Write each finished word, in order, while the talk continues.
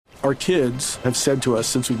Our kids have said to us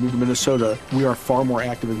since we moved to Minnesota, we are far more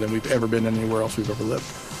active than we've ever been anywhere else we've ever lived.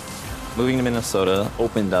 Moving to Minnesota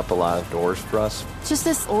opened up a lot of doors for us. Just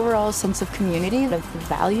this overall sense of community, of the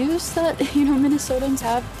values that, Minnesotans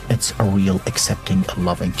have. It's a real accepting,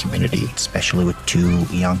 loving community, especially with 2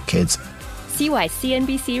 young kids. See why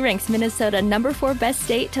CNBC ranks Minnesota number 4 best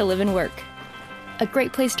state to live and work. A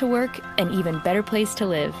great place to work, an even better place to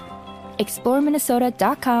live.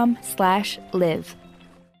 ExploreMinnesota.com/live.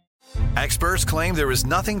 Experts claim there is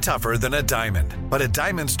nothing tougher than a diamond. But at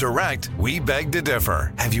Diamonds Direct, we beg to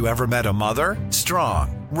differ. Have you ever met a mother?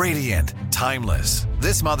 Strong, radiant, timeless.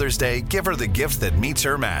 This Mother's Day, give her the gift that meets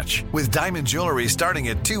her match. With diamond jewelry starting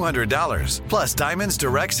at $200. Plus Diamonds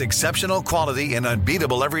Direct's exceptional quality and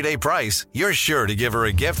unbeatable everyday price, you're sure to give her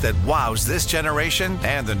a gift that wows this generation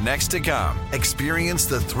and the next to come. Experience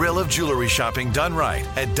the thrill of jewelry shopping done right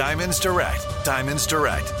at Diamonds Direct. Diamonds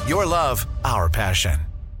Direct. Your love, our passion.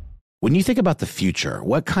 When you think about the future,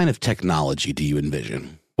 what kind of technology do you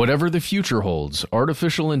envision? Whatever the future holds,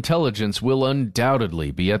 artificial intelligence will undoubtedly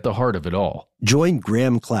be at the heart of it all. Join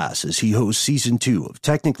Graham Class as he hosts Season 2 of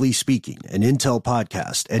Technically Speaking, an Intel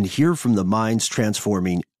podcast, and hear from the minds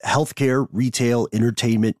transforming healthcare, retail,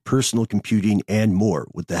 entertainment, personal computing, and more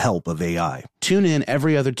with the help of AI. Tune in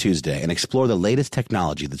every other Tuesday and explore the latest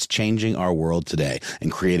technology that's changing our world today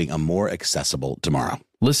and creating a more accessible tomorrow.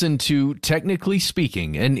 Listen to Technically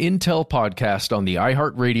Speaking, an Intel podcast on the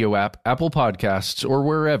iHeartRadio app, Apple Podcasts, or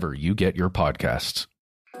wherever you get your podcasts.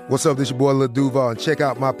 What's up, this your boy Lil Duval, and check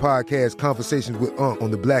out my podcast, Conversations with Unc, on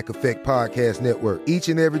the Black Effect Podcast Network. Each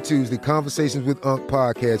and every Tuesday, Conversations with Unc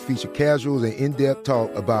podcast feature casuals and in-depth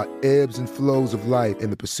talk about ebbs and flows of life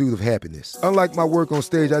and the pursuit of happiness. Unlike my work on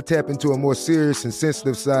stage, I tap into a more serious and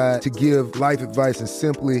sensitive side to give life advice and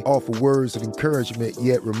simply offer words of encouragement,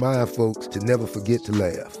 yet remind folks to never forget to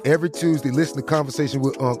laugh. Every Tuesday, listen to Conversation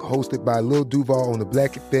with Unc, hosted by Lil Duval on the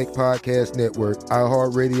Black Effect Podcast Network,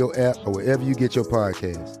 iHeartRadio app, or wherever you get your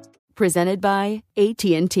podcasts. Presented by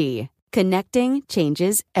AT&T. Connecting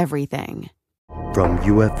changes everything. From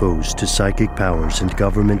UFOs to psychic powers and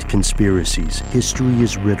government conspiracies, history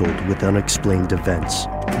is riddled with unexplained events.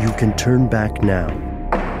 You can turn back now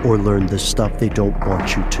or learn the stuff they don't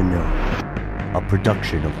want you to know. A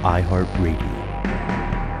production of iHeartRadio.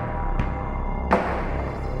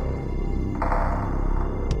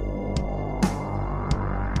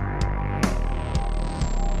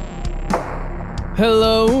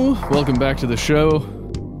 Hello, welcome back to the show.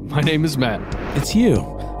 My name is Matt. It's you.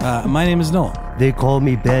 My name is Noel. They call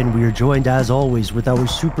me Ben. We are joined, as always, with our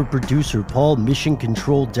super producer, Paul Mission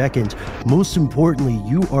Control Decant. Most importantly,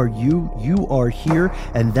 you are here,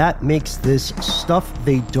 and that makes this stuff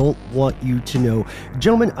they don't want you to know.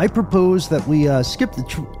 Gentlemen, I propose that we skip the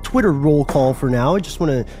Twitter roll call for now. I just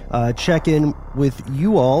want to check in with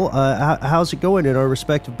you all. How's it going in our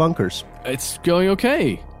respective bunkers? It's going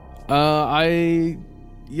okay.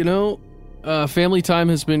 Family time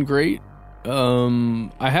has been great. I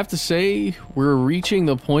have to say, we're reaching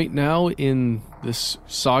the point now in this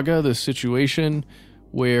saga, this situation,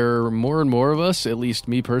 where more and more of us, at least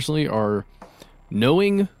me personally, are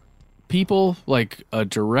knowing people, like a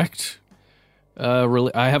direct,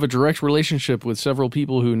 I have a direct relationship with several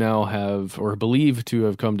people who now have, or believe to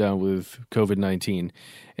have come down with COVID-19.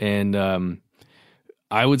 And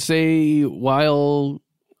I would say, while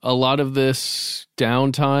a lot of this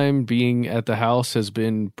downtime being at the house has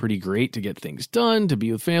been pretty great to get things done, to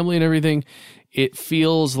be with family and everything, it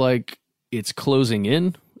feels like it's closing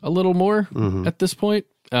in a little more at this point.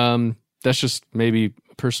 That's just maybe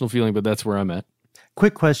a personal feeling, but that's where I'm at.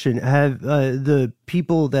 Quick question. Have the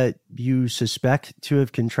people that you suspect to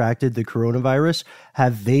have contracted the coronavirus,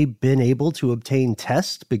 have they been able to obtain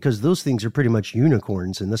tests? Because those things are pretty much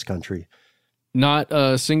unicorns in this country. Not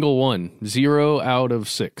a single one. 0 out of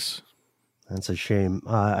 6. That's a shame.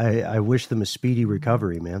 I wish them a speedy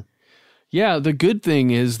recovery, man. Yeah, the good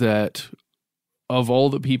thing is that of all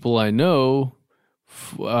the people I know,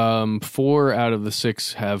 4 out of the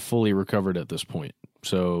 6 have fully recovered at this point.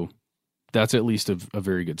 So that's at least a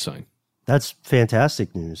very good sign. That's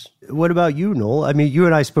fantastic news. What about you, Noel? I mean, you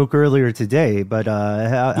and I spoke earlier today, but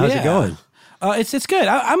how's it going? It's good.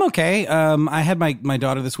 I'm okay. I had my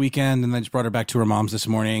daughter this weekend, and I just brought her back to her mom's this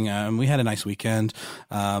morning. We had a nice weekend.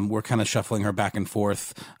 We're kind of shuffling her back and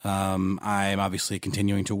forth. I'm obviously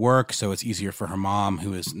continuing to work, so it's easier for her mom,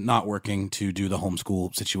 who is not working, to do the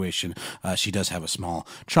homeschool situation. She does have a small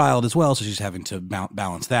child as well, so she's having to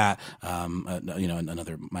balance that.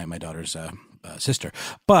 My daughter's sister.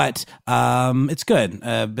 But it's good.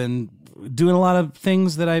 I've been doing a lot of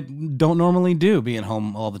things that I don't normally do, being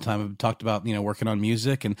home all the time. I've talked about, working on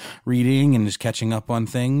music and reading and just catching up on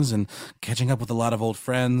things and catching up with a lot of old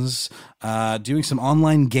friends, doing some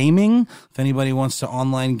online gaming. If anybody wants to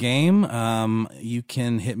online game, you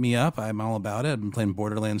can hit me up. I'm all about it. I've been playing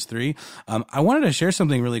Borderlands 3. I wanted to share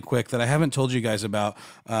something really quick that I haven't told you guys about.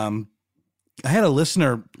 I had a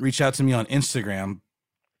listener reach out to me on Instagram,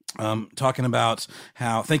 talking about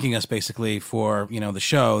how thanking us basically for, the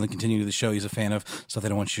show and the continuing of the show. He's a fan of Stuff They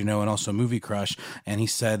Don't Want You to Know and also Movie Crush. And he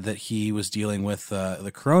said that he was dealing with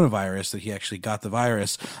the coronavirus, that he actually got the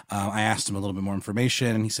virus. I asked him a little bit more information,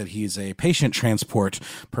 and he said he's a patient transport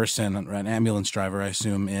person, an ambulance driver, I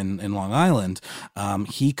assume, in Long Island.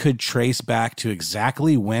 He could trace back to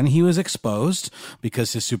exactly when he was exposed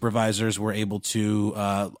because his supervisors were able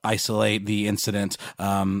to isolate the incident,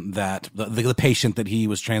 that the patient that he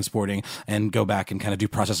was transporting and go back and kind of do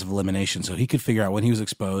process of elimination. So he could figure out when he was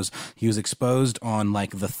exposed. He was exposed on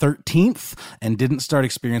like the 13th and didn't start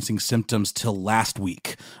experiencing symptoms till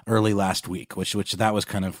early last week, which that was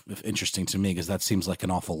kind of interesting to me because that seems like an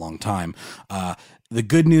awful long time. The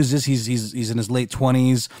good news is he's in his late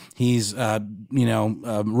 20s. He's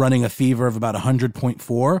running a fever of about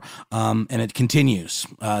 100.4, and it continues.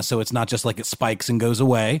 So it's not just like it spikes and goes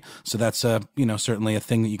away. So that's certainly a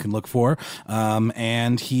thing that you can look for.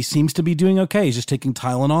 And he seems to be doing okay. He's just taking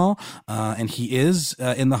Tylenol, and he is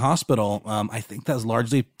in the hospital. I think that's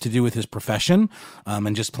largely to do with his profession,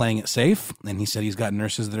 and just playing it safe. And he said he's got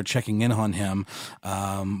nurses that are checking in on him.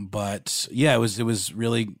 But yeah, it was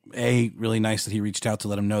really nice that he reached out to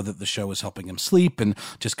let him know that the show was helping him sleep and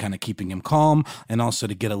just kind of keeping him calm, and also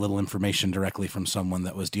to get a little information directly from someone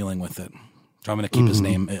that was dealing with it. So I'm going to keep his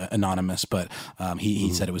name anonymous, but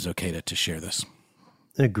he said it was okay to share this.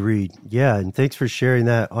 Agreed. Yeah, and thanks for sharing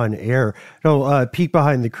that on air. No, peek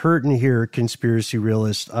behind the curtain here, conspiracy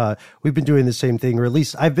realist. We've been doing the same thing, or at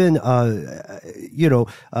least I've been. Matt,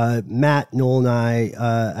 Noel, and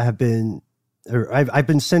I have been. I've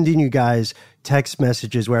been sending you guys text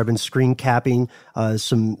messages where I've been screen capping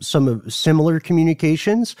some of similar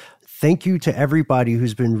communications. Thank you to everybody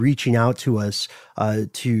who's been reaching out to us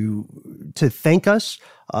to thank us,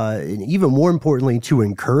 and even more importantly, to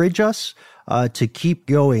encourage us to keep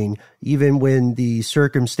going, even when the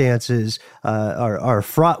circumstances are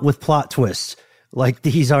fraught with plot twists. Like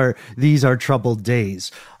these are troubled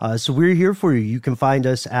days. So we're here for you. You can find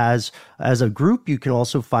us as a group. You can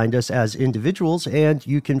also find us as individuals, and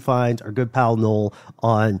you can find our good pal Noel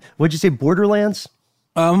on, what'd you say, Borderlands?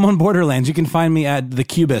 I'm on Borderlands. You can find me at The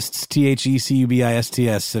Cubists,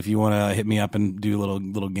 TheCubists, if you want to hit me up and do a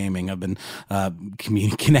little gaming. I've been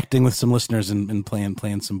connecting with some listeners and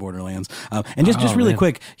playing some Borderlands. And just really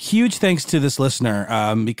quick, huge thanks to this listener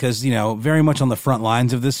because, very much on the front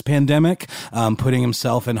lines of this pandemic, putting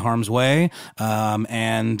himself in harm's way,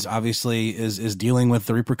 and obviously is dealing with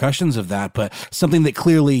the repercussions of that, but something that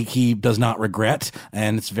clearly he does not regret,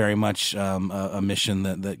 and it's very much a mission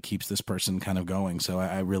that keeps this person kind of going. So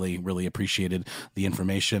I really, really appreciated the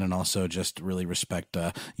information, and also just really respect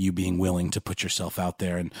you being willing to put yourself out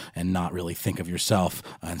there and not really think of yourself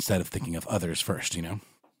instead of thinking of others first,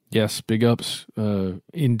 Yes, big ups,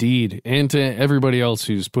 indeed. And to everybody else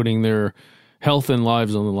who's putting their health and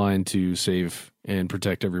lives on the line to save and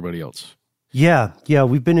protect everybody else. Yeah,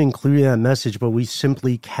 we've been including that message, but we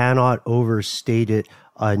simply cannot overstate it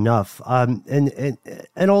enough.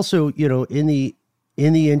 And also,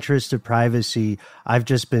 in the interest of privacy, I've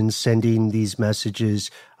just been sending these messages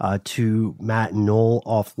to Matt and Noel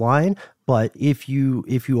offline. But if you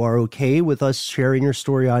are okay with us sharing your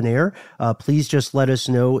story on air, please just let us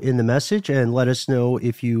know in the message, and let us know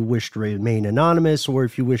if you wish to remain anonymous or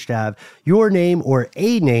if you wish to have your name or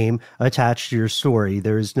a name attached to your story.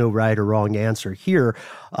 There is no right or wrong answer here.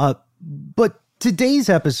 But today's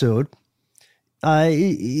episode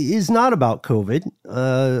is not about COVID,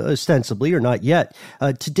 ostensibly, or not yet.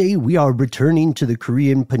 Today, we are returning to the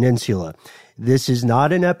Korean Peninsula. This is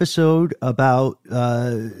not an episode about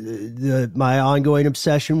my ongoing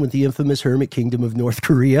obsession with the infamous Hermit Kingdom of North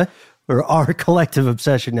Korea, or our collective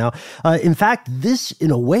obsession now. In fact, this,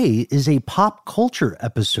 in a way, is a pop culture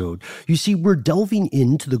episode. You see, we're delving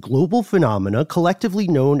into the global phenomena collectively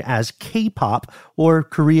known as K-pop, or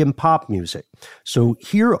Korean pop music. So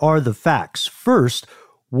here are the facts. First,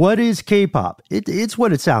 what is K-pop? It's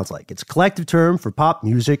what it sounds like. It's a collective term for pop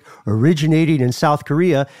music originating in South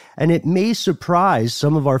Korea, and it may surprise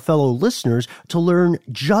some of our fellow listeners to learn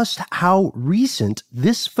just how recent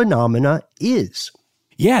this phenomena is.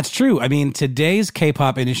 Yeah, it's true. I mean, today's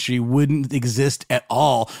K-pop industry wouldn't exist at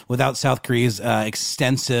all without South Korea's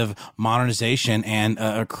extensive modernization and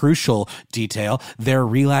a crucial detail, their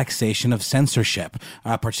relaxation of censorship,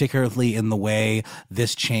 particularly in the way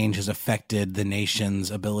this change has affected the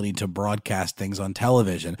nation's ability to broadcast things on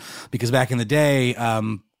television. Because back in the day,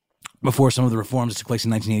 before some of the reforms that took place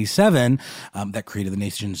in 1987 that created the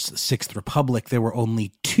nation's Sixth Republic, there were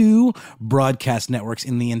only 2 broadcast networks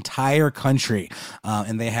in the entire country.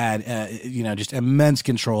 And they had, just immense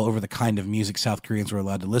control over the kind of music South Koreans were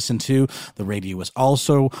allowed to listen to. The radio was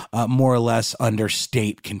also more or less under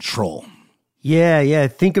state control. Yeah.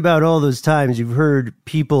 Think about all those times you've heard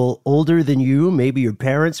people older than you, maybe your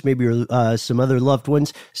parents, maybe your, some other loved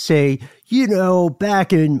ones, say,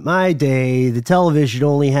 back in my day, the television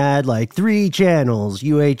only had like 3 channels,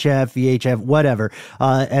 UHF, VHF, whatever.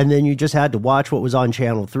 And then you just had to watch what was on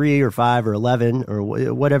channel 3 or 5 or 11 or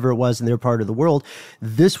whatever it was in their part of the world.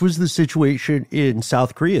 This was the situation in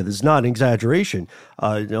South Korea. This is not an exaggeration.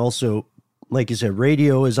 And also, like you said,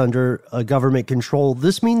 radio is under government control.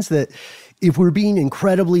 This means that if we're being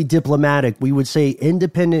incredibly diplomatic, we would say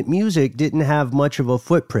independent music didn't have much of a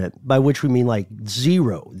footprint, by which we mean like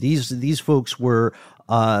zero. These folks were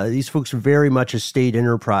very much a state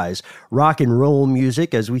enterprise. Rock and roll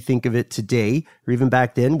music, as we think of it today, or even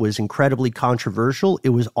back then, was incredibly controversial. It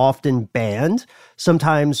was often banned,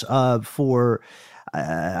 sometimes for,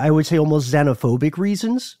 I would say, almost xenophobic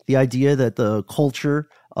reasons. The idea that the culture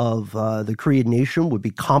of the Korean nation would be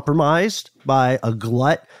compromised by a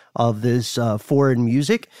glut of this foreign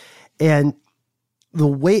music. And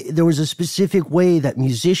there was a specific way that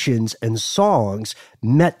musicians and songs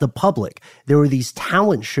met the public. There were these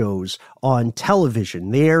talent shows on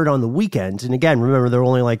television. They aired on the weekends. And again, remember, there were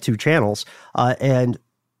only like 2 channels. And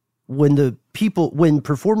when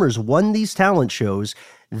performers won these talent shows,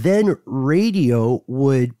 then radio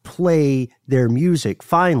would play their music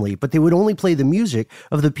finally, but they would only play the music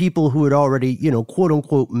of the people who had already, quote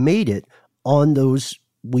unquote, made it on those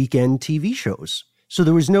weekend TV shows. So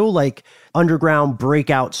there was no like underground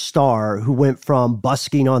breakout star who went from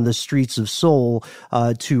busking on the streets of Seoul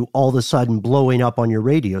to all of a sudden blowing up on your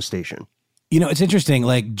radio station. It's interesting,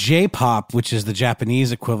 like J-pop, which is the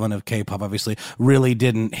Japanese equivalent of K-pop, obviously really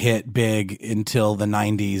didn't hit big until the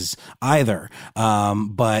 90s either.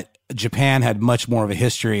 But Japan had much more of a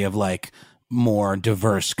history of like more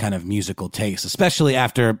diverse kind of musical tastes, especially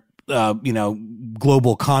after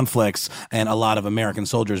global conflicts and a lot of American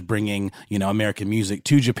soldiers bringing, American music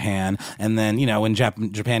to Japan. And then, when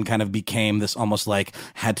Japan kind of became this almost like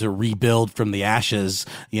had to rebuild from the ashes,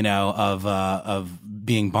 of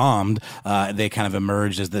being bombed, they kind of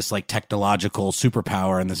emerged as this like technological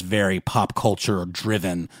superpower and this very pop culture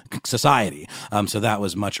driven society. So that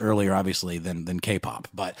was much earlier, obviously, than K-pop,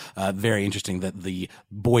 but very interesting that the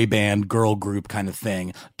boy band girl group kind of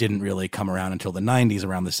thing didn't really come around until the 90s,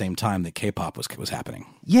 around the same time that K-pop was happening.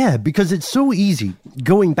 Yeah, because it's so easy.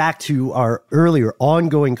 Going back to our earlier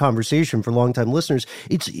ongoing conversation for longtime listeners,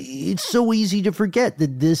 it's so easy to forget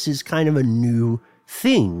that this is kind of a new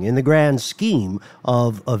thing in the grand scheme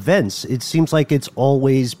of events. It seems like it's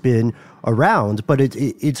always been around, but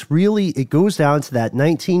it goes down to that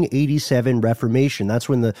 1987 Reformation. That's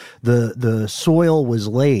when the soil was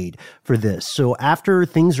laid for this. So after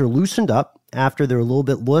things are loosened up, after they're a little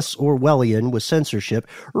bit less Orwellian with censorship,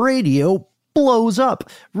 radio blows up.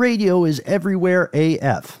 Radio is everywhere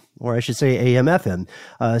AF. Or I should say AM/FM.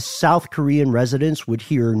 South Korean residents would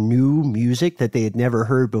hear new music that they had never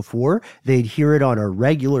heard before. They'd hear it on a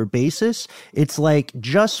regular basis. It's like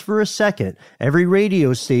just for a second, every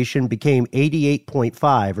radio station became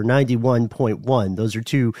 88.5 or 91.1. Those are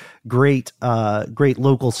 2 great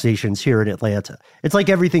local stations here in Atlanta. It's like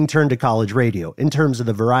everything turned to college radio in terms of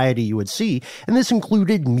the variety you would see. And this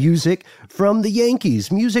included music from the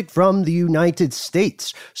Yankees, music from the United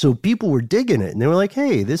States. So people were digging it and they were like,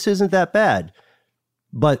 hey, this isn't that bad.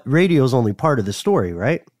 But radio is only part of the story,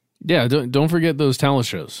 right? Yeah, don't forget those talent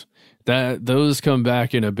shows. Those come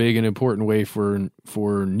back in a big and important way for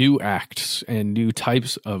new acts and new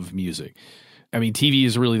types of music. I mean, TV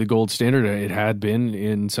is really the gold standard. It had been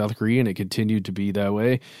in South Korea, and it continued to be that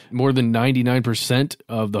way. More than 99%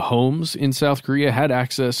 of the homes in South Korea had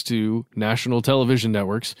access to national television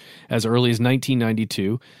networks as early as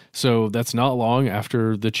 1992. So that's not long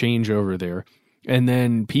after the changeover there. And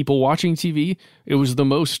then people watching TV, it was the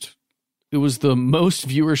most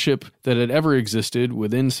viewership that had ever existed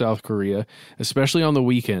within South Korea, especially on the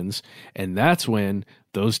weekends. And that's when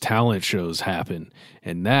those talent shows happen.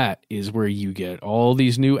 And that is where you get all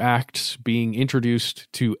these new acts being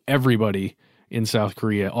introduced to everybody in South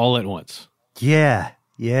Korea all at once. Yeah.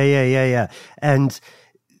 And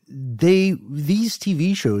these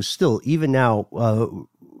TV shows still, even now,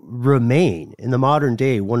 remain in the modern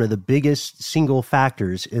day one of the biggest single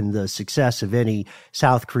factors in the success of any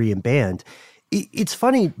South Korean band. It's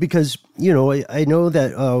funny because, I know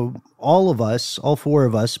that all of us, all four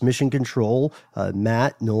of us, Mission Control,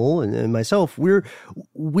 Matt, Noel, and myself,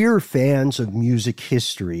 we're fans of music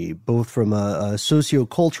history, both from a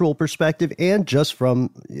sociocultural perspective and just from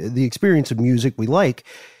the experience of music we like.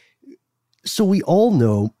 So we all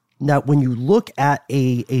know that when you look at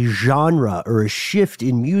a genre or a shift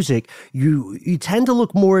in music, you tend to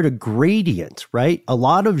look more at a gradient, right? A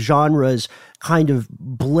lot of genres kind of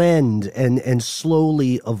blend and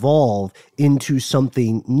slowly evolve into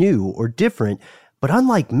something new or different. But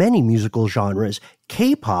unlike many musical genres,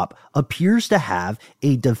 K-pop appears to have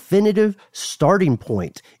a definitive starting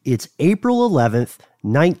point. It's April 11th,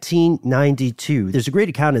 1992. There's a great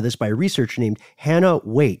account of this by a researcher named Hannah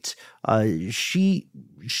Waite. She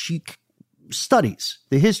studies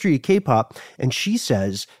the history of K-pop, and she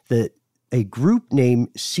says that a group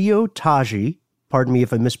named Seotaji, pardon me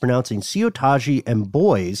if I'm mispronouncing, Seotaji and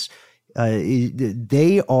Boys,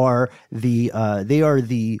 they are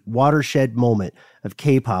the watershed moment of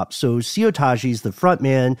K-pop. So Seotaji is the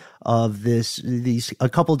frontman of a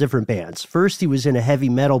couple different bands. First, he was in a heavy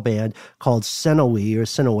metal band called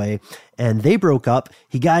Senoe, and they broke up.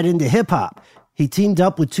 He got into hip hop. He teamed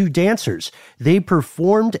up with two dancers. They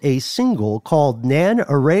performed a single called Nan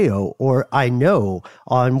Areo, or I Know,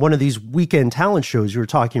 on one of these weekend talent shows you were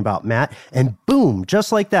talking about, Matt. And boom,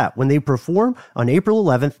 just like that, when they perform on April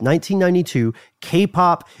 11th, 1992,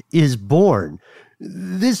 K-pop is born.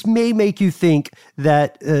 This may make you think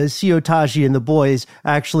that Seotaji and the Boys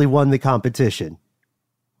actually won the competition.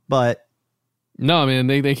 But no, man,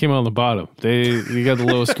 they came out on the bottom. They got the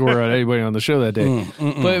lowest score out of anybody on the show that day.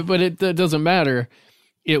 But it doesn't matter.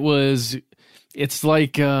 It's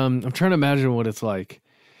like I'm trying to imagine what it's like.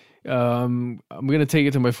 I'm gonna take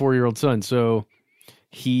it to my 4-year-old son. So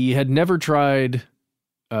he had never tried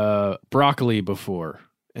broccoli before,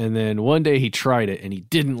 and then one day he tried it and he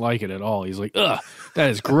didn't like it at all. He's like, "Ugh, that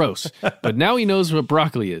is gross." But now he knows what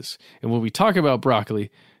broccoli is, and when we talk about broccoli,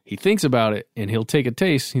 he thinks about it and he'll take a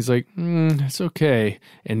taste. He's like, it's okay.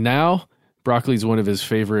 And now broccoli is one of his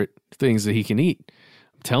favorite things that he can eat.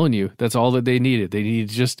 I'm telling you, that's all that they needed. They needed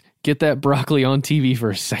to just get that broccoli on TV for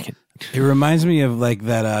a second. It reminds me of like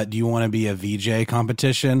that Do You Want to Be a VJ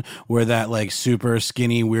competition where that like super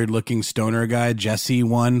skinny, weird looking stoner guy, Jesse,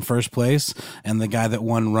 won first place. And the guy that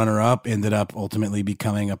won runner up ended up ultimately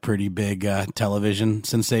becoming a pretty big television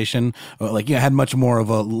sensation. Had much more of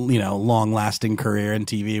a, long lasting career in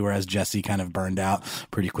TV, whereas Jesse kind of burned out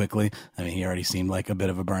pretty quickly. I mean, he already seemed like a bit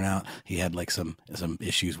of a burnout. He had like some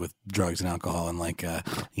issues with drugs and alcohol and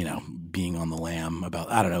being on the lam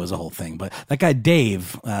about, I don't know, it was a whole thing. But that guy,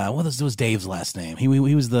 Dave, what was Dave's last name? He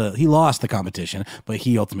lost the competition, but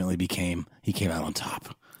he ultimately came out on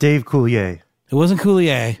top. Dave Coulier. It wasn't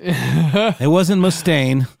Coulier. It wasn't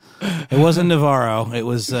Mustaine. It wasn't Navarro. It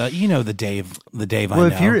was the Dave I know.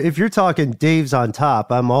 Well, if you're talking Dave's on top,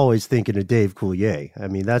 I'm always thinking of Dave Coulier. I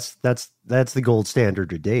mean, that's the gold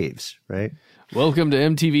standard of Dave's, right? Welcome to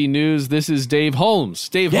MTV News. This is Dave Holmes.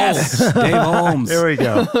 Holmes. Dave Holmes. There we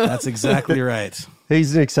go. That's exactly right.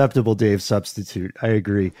 He's an acceptable Dave substitute. I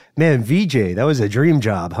agree. Man, VJ, that was a dream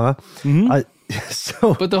job, huh? Mm-hmm.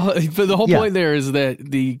 But the whole point there is that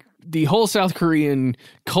the whole South Korean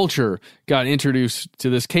culture got introduced to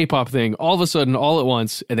this K-pop thing all of a sudden, all at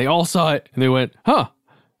once, and they all saw it, and they went, huh,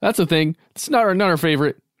 that's a thing. It's not our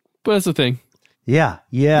favorite, but it's a thing. Yeah.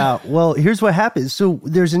 Well, here's what happens. So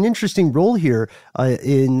there's an interesting role here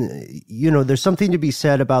there's something to be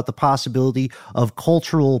said about the possibility of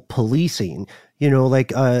cultural policing.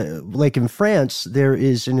 Like in France, there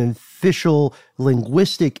is an official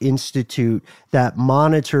linguistic institute that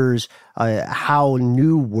monitors how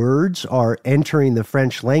new words are entering the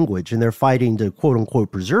French language, and they're fighting to quote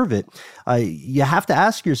unquote preserve it. You have to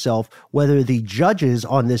ask yourself whether the judges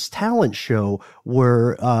on this talent show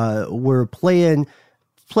were playing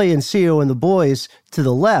Seo and the Boys to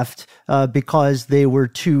the left because they were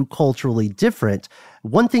too culturally different.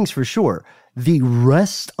 One thing's for sure. The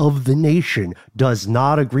rest of the nation does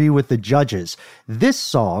not agree with the judges. This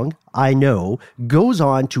song, I Know, goes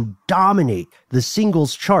on to dominate the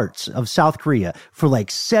singles charts of South Korea for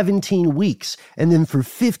like 17 weeks. And then for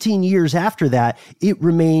 15 years after that,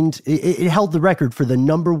 it held the record for the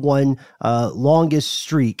number one longest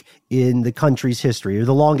streak in the country's history, or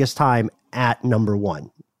the longest time at number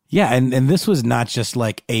one. Yeah, and this was not just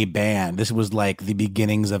like a band. This was like the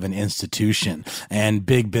beginnings of an institution, and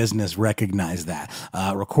big business recognized that.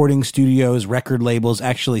 Recording studios, record labels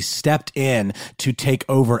actually stepped in to take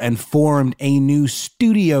over and formed a new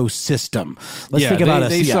studio system. Let's think about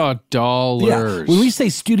they saw dollars. Yeah. When we say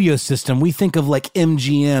studio system, we think of like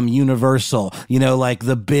MGM, Universal, like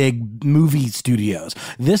the big movie studios.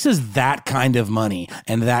 This is that kind of money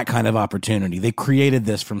and that kind of opportunity. They created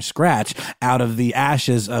this from scratch out of the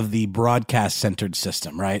ashes of the broadcast-centered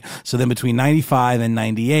system, right? So then between 95 and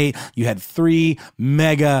 98, you had 3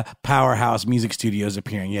 mega powerhouse music studios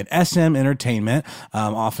appearing. You had SM Entertainment,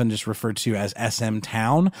 often just referred to as SM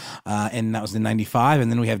Town, and that was in 95.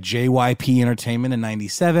 And then we have JYP Entertainment in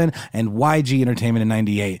 97 and YG Entertainment in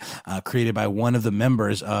 98, created by one of the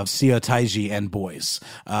members of Seo Taiji and Boys.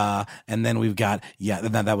 And then we've got,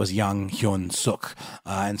 that was Yang Hyun Suk.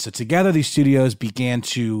 And so together these studios began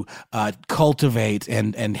to cultivate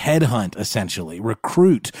and headhunt, essentially,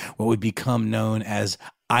 recruit what would become known as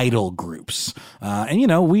idol groups.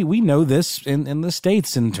 And we know this in the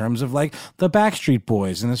States in terms of like the Backstreet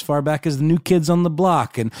Boys and as far back as the New Kids on the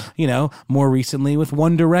Block and, more recently with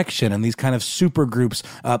One Direction and these kind of super groups,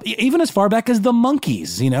 even as far back as the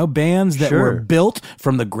Monkees, bands that were built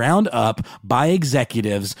from the ground up by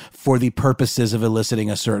executives for the purposes of eliciting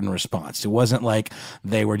a certain response. It wasn't like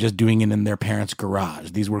they were just doing it in their parents'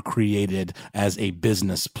 garage. These were created as a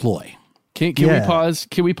business ploy. Can we pause?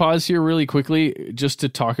 Can we pause here really quickly just to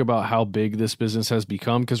talk about how big this business has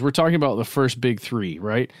become? Because we're talking about the first big 3,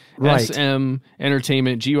 right? SM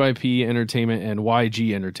Entertainment, GYP Entertainment, and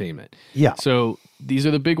YG Entertainment. Yeah. So these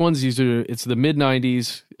are the big ones. It's the mid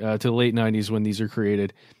 90s to the late 90s when these are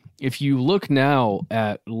created. If you look now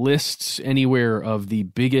at lists anywhere of the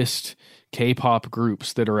biggest K-pop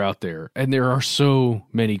groups that are out there, and there are so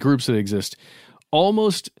many groups that exist,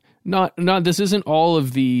 almost. Not. This isn't all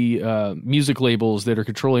of the music labels that are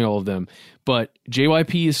controlling all of them, but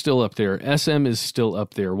JYP is still up there. SM is still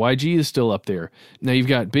up there. YG is still up there. Now you've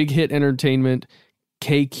got Big Hit Entertainment,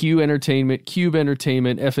 KQ Entertainment, Cube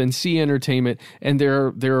Entertainment, FNC Entertainment, and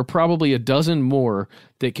there are probably a dozen more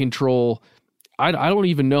that control. I don't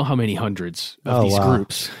even know how many hundreds of these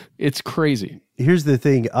groups. It's crazy. Here's the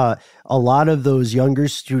thing. A lot of those younger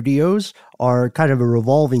studios are kind of a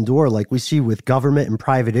revolving door like we see with government and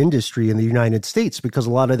private industry in the United States, because a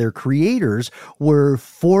lot of their creators were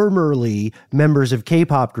formerly members of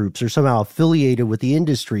K-pop groups or somehow affiliated with the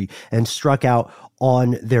industry and struck out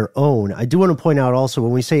on their own. I do want to point out also,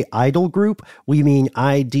 when we say idol group, we mean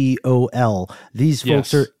IDOL. These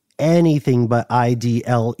folks are anything but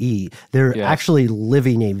IDLE. They're actually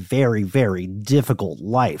living a very, very difficult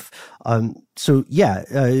life.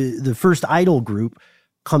 The first idol group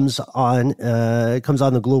comes on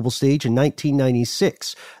the global stage in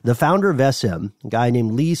 1996. The founder of SM, a guy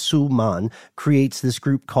named Lee Soo-man, creates this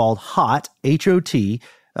group called HOT, H-O-T,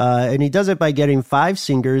 and he does it by getting 5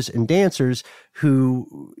 singers and dancers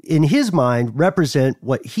who, in his mind, represent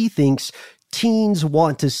what he thinks teens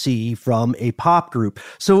want to see from a pop group.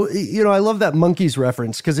 So, I love that Monkees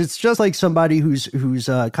reference, because it's just like somebody who's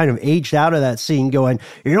kind of aged out of that scene going,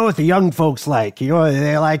 what the young folks like?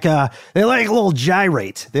 They like a little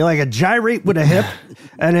gyrate. They like a gyrate with a hip,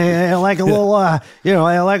 and they like a little, they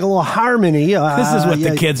like a little harmony. This is what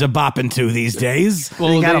the kids are bopping to these days.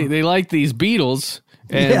 Well, they like these Beatles,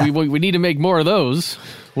 and we need to make more of those.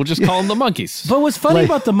 We'll just call them the Monkees. But what's funny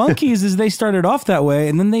about the Monkees is they started off that way,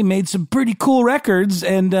 and then they made some pretty cool records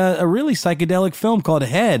and a really psychedelic film called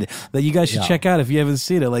Head that you guys should check out if you haven't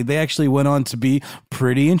seen it. Like, they actually went on to be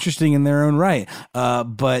pretty interesting in their own right.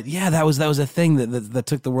 But that was a thing that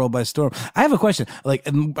took the world by storm. I have a question. Like,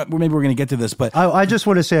 maybe we're going to get to this, but I just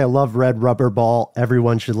want to say I love Red Rubber Ball.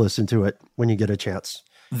 Everyone should listen to it when you get a chance.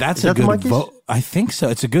 That's a good. I think so.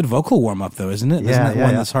 It's a good vocal warm up, though, isn't it? Isn't that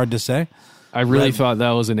one that's hard to say? I really thought that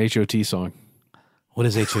was an HOT song. What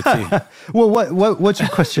is HOT? Well, what's your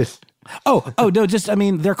question? No,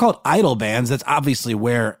 they're called idol bands. That's obviously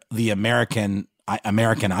where the American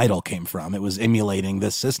Idol came from. It was emulating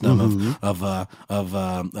this system of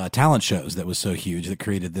talent shows that was so huge that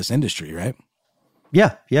created this industry, right?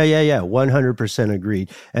 Yeah. 100%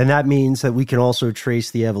 agreed. And that means that we can also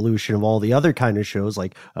trace the evolution of all the other kind of shows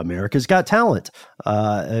like America's Got Talent,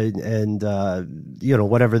 and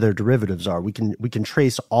whatever their derivatives are. We can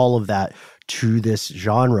trace all of that to this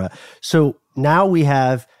genre. So now we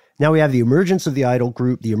have Now we have the emergence of the idol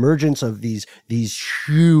group, the emergence of these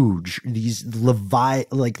huge,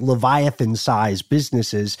 Leviathan-sized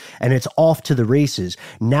businesses, and it's off to the races.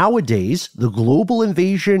 Nowadays, the global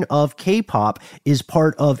invasion of K-pop is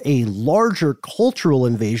part of a larger cultural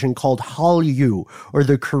invasion called Hallyu, or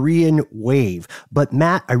the Korean wave. But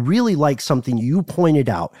Matt, I really like something you pointed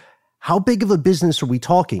out. How big of a business are we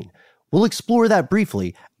talking? We'll explore that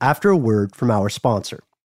briefly after a word from our sponsor.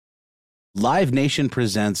 Live Nation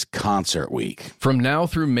presents Concert Week. From now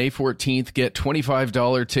through May 14th, get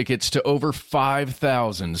 $25 tickets to over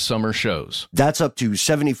 5,000 summer shows. That's up to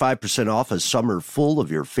 75% off a summer full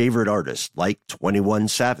of your favorite artists, like 21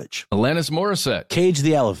 Savage, Alanis Morissette, Cage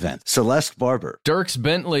the Elephant, Celeste Barber, Dierks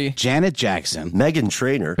Bentley, Janet Jackson, Meghan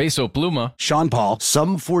Trainor, Peso Pluma, Sean Paul,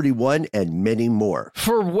 Sum 41, and many more.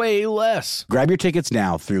 For way less. Grab your tickets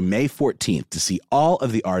now through May 14th to see all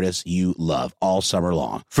of the artists you love all summer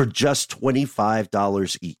long. For just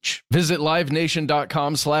 $25 each. Visit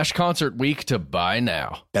livenation.com/concert week to buy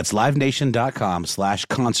now. That's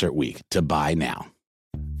livenation.com/concert week to buy now.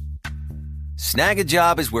 Snag a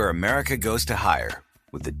Job is where America goes to hire,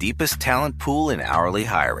 with the deepest talent pool in hourly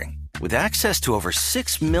hiring. With access to over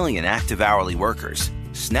 6 million active hourly workers,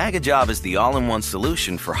 Snag a Job is the all-in-one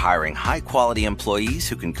solution for hiring high-quality employees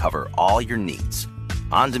who can cover all your needs.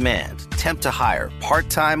 On demand, temp to hire,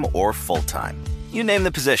 part-time or full-time. You name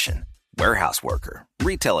the position. Warehouse worker,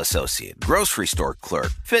 retail associate, grocery store clerk,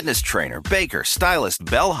 fitness trainer, baker, stylist,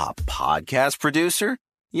 bellhop, podcast producer?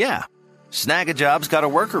 Yeah, Snag a Job's got a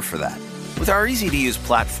worker for that. With our easy-to-use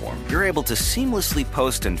platform, you're able to seamlessly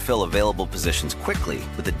post and fill available positions quickly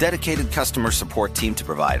with a dedicated customer support team to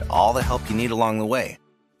provide all the help you need along the way.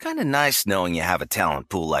 Kind of nice knowing you have a talent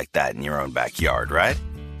pool like that in your own backyard, right?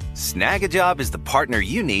 Snag a Job is the partner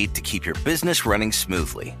you need to keep your business running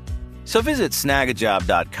smoothly. So visit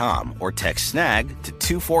snagajob.com or text snag to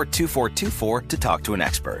 242424 to talk to an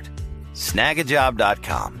expert.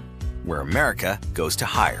 Snagajob.com, where America goes to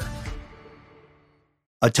hire.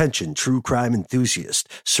 Attention, true crime enthusiast.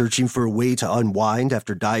 Searching for a way to unwind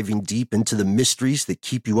after diving deep into the mysteries that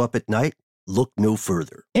keep you up at night? Look no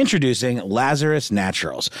further. Introducing Lazarus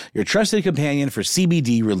Naturals, your trusted companion for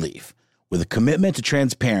CBD relief. With a commitment to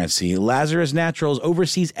transparency, Lazarus Naturals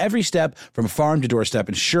oversees every step from farm to doorstep,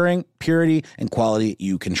 ensuring purity and quality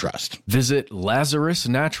you can trust. Visit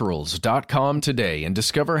LazarusNaturals.com today and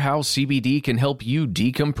discover how CBD can help you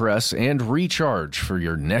decompress and recharge for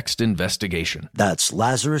your next investigation. That's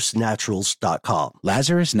LazarusNaturals.com.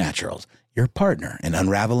 Lazarus Naturals, your partner in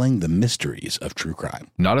unraveling the mysteries of true crime.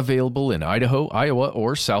 Not available in Idaho, Iowa,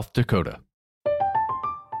 or South Dakota.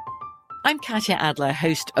 I'm Katya Adler,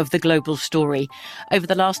 host of The Global Story. Over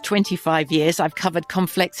the last 25 years, I've covered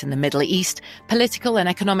conflicts in the Middle East, political and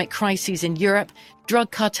economic crises in Europe,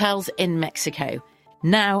 drug cartels in Mexico.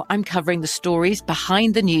 Now I'm covering the stories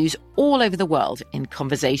behind the news all over the world in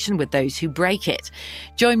conversation with those who break it.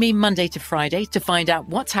 Join me Monday to Friday to find out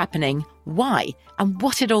what's happening, why, and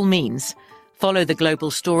what it all means. Follow The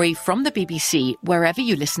Global Story from the BBC wherever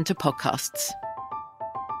you listen to podcasts.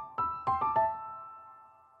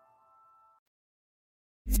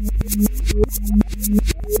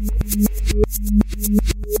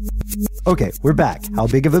 Okay, we're back. How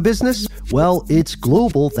big of a business? Well, it's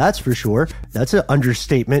global, that's for sure. That's an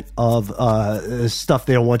understatement of stuff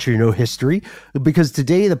they don't want you to know history. Because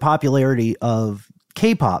today, the popularity of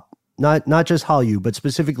K-pop, not just Hallyu, but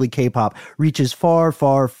specifically K-pop, reaches far,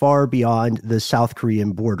 far, far beyond the South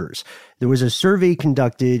Korean borders. There was a survey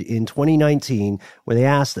conducted in 2019 where they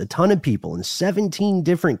asked a ton of people in 17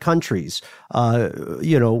 different countries,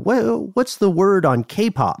 what's the word on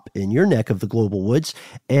K-pop in your neck of the global woods?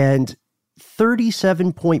 And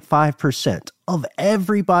 37.5% of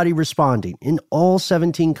everybody responding in all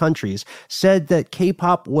 17 countries said that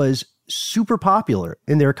K-pop was super popular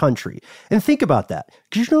in their country. And think about that,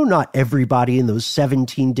 because not everybody in those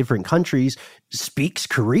 17 different countries speaks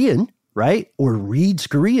Korean, right? Or reads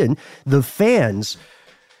Korean. The fans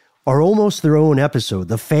are almost their own episode.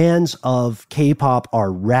 The fans of K-pop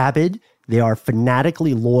are rabid. They are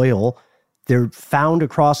fanatically loyal. They're found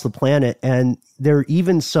across the planet, and there are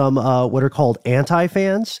even some what are called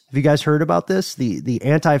anti-fans. Have you guys heard about this? The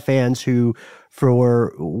anti-fans who,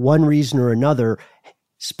 for one reason or another,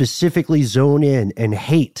 specifically zone in and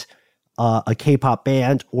hate a K-pop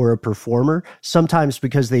band or a performer, sometimes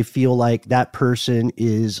because they feel like that person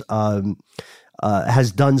is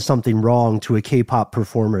has done something wrong to a K-pop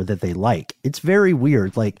performer that they like. It's very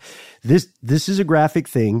weird. Like this is a graphic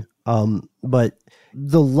thing, but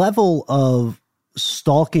the level of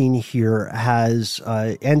stalking here has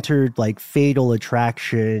entered like Fatal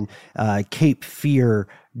Attraction, Cape Fear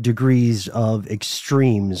degrees of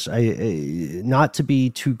extremes. Not to be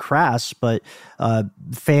too crass, but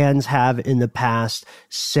fans have in the past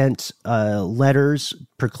sent letters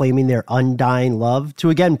proclaiming their undying love to,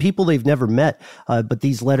 again, people they've never met. But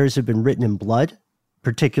these letters have been written in blood,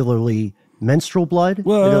 particularly menstrual blood in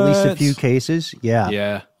at least a few cases. Yeah.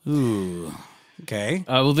 Yeah. Ooh. Okay.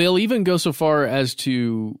 Well, they'll even go so far as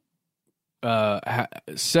to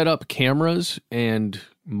set up cameras and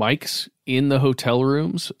mics in the hotel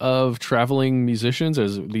rooms of traveling musicians,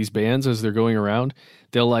 as these bands, as they're going around.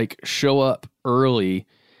 They'll like show up early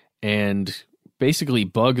and basically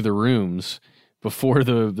bug the rooms before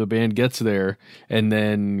the band gets there, and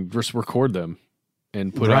then just record them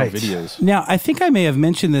and put out videos. Now, I think I may have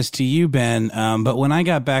mentioned this to you, Ben, but when I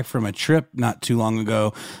got back from a trip not too long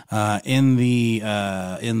ago, in the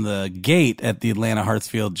gate at the Atlanta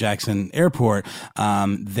Hartsfield Jackson Airport,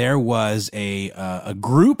 there was a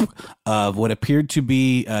group of what appeared to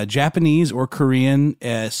be Japanese or Korean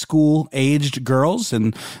school-aged girls,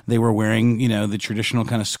 and they were wearing, the traditional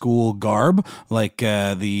kind of school garb, like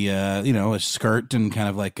a skirt and kind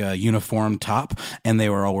of like a uniform top, and they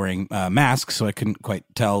were all wearing masks, so I couldn't quite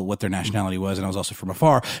tell what their nationality was, and I was also from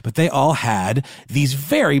afar, but they all had these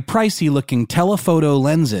very pricey looking telephoto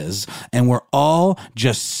lenses, and were all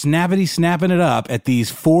just snapping it up at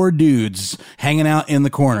these 4 dudes hanging out in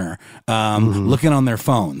the corner, looking on their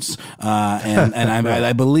phones, and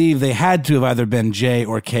I believe they had to have either been J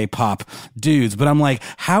or K-pop dudes, but I'm like,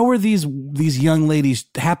 how are these young ladies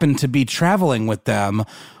happen to be traveling with them,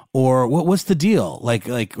 or what's the deal? Like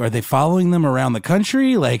are they following them around the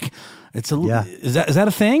country? Like, is that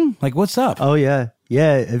a thing? Like, what's up? Oh yeah.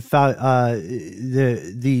 Yeah, in fact,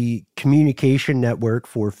 the communication network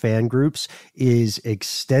for fan groups is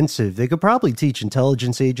extensive. They could probably teach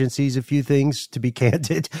intelligence agencies a few things, to be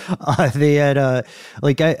candid. They had,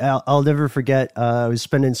 I'll never forget, I was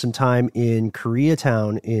spending some time in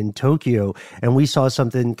Koreatown in Tokyo, and we saw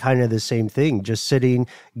something kind of the same thing, just sitting,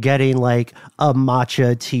 getting like a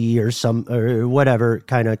matcha tea or whatever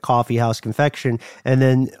kind of coffee house confection. And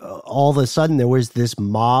then all of a sudden there was this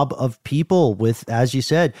mob of people with, as you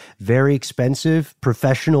said, very expensive,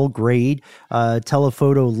 professional grade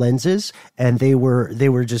telephoto lenses, and they were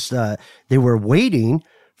waiting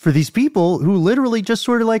for these people who literally just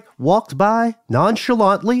sort of like walked by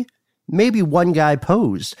nonchalantly. Maybe one guy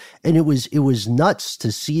posed, and it was nuts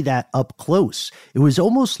to see that up close. It was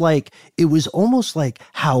almost like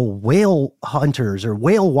how whale hunters or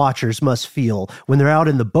whale watchers must feel when they're out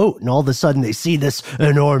in the boat and all of a sudden they see this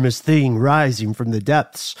enormous thing rising from the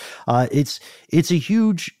depths. It's a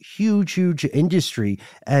huge industry,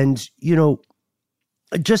 and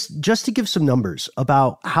just to give some numbers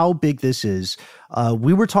about how big this is,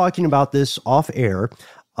 we were talking about this off air.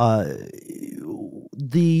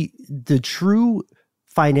 The true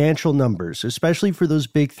financial numbers, especially for those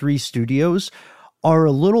big 3 studios, are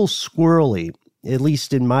a little squirrely, at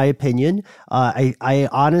least in my opinion. I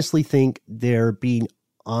honestly think they're being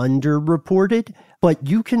underreported, but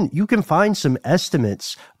you can find some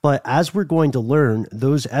estimates. But as we're going to learn,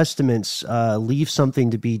 those estimates leave something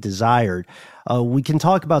to be desired. We can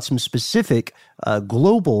talk about some specific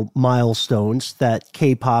global milestones that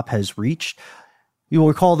K-pop has reached. You'll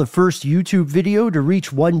recall the first YouTube video to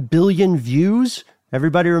reach 1 billion views.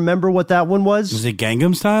 Everybody remember what that one was? Was it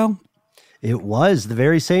Gangnam Style? It was the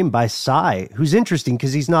very same, by Psy, who's interesting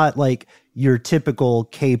because he's not like your typical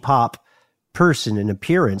K-pop person in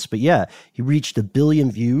appearance. But yeah, he reached 1 billion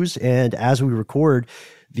views. And as we record,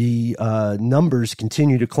 the numbers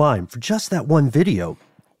continue to climb for just that one video.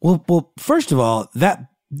 Well, first of all, that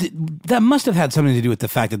must have had something to do with the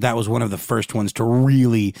fact that was one of the first ones to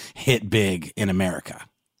really hit big in America.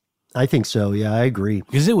 I think so. Yeah, I agree.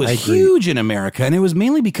 Because it was huge in America, and it was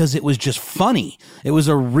mainly because it was just funny. It was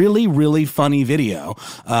a really, really funny video.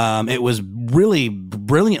 It was really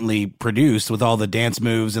brilliantly produced with all the dance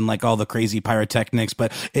moves and like all the crazy pyrotechnics,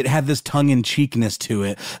 but it had this tongue-in-cheekness to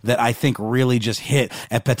it that I think really just hit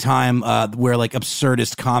at the time where like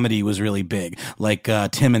absurdist comedy was really big, like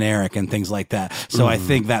Tim and Eric and things like that. So I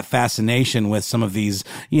think that fascination with some of these,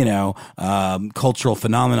 cultural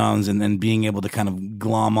phenomenons and being able to kind of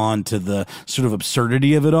glom on to the sort of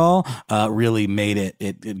absurdity of it all really made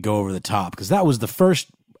it go over the top, because that was the first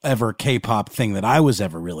ever K-pop thing that I was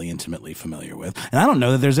ever really intimately familiar with, and I don't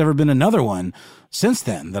know that there's ever been another one since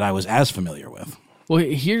then that I was as familiar with. Well,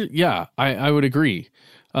 here, yeah, I would agree,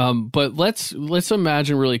 but let's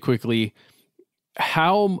imagine really quickly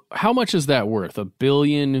how much is that worth? 1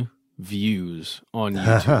 billion views on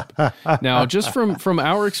YouTube. Now, just from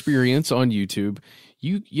our experience on YouTube,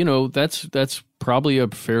 you know that's probably a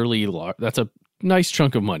fairly large, that's a nice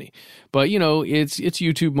chunk of money. But, you know, it's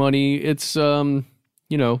YouTube money. It's, you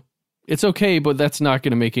know, it's okay, but that's not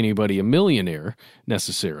going to make anybody a millionaire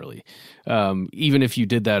necessarily. Even if you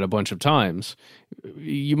did that a bunch of times,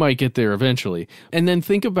 you might get there eventually. And then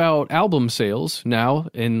think about album sales now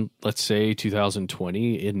in, let's say,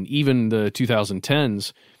 2020 and even the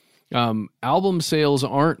 2010s. Album sales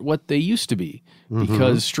aren't what they used to be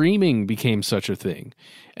because streaming became such a thing.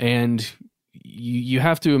 And you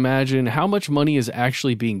have to imagine how much money is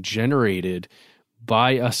actually being generated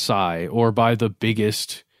by a Psy or by the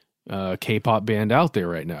biggest K-pop band out there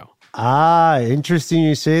right now. Interesting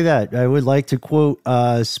you say that. I would like to quote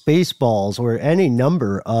Spaceballs or any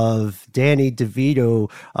number of Danny DeVito,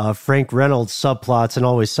 Frank Reynolds subplots in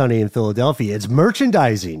Always Sunny in Philadelphia. It's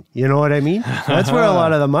merchandising. You know what I mean? That's where a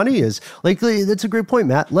lot of the money is. Like, that's a great point,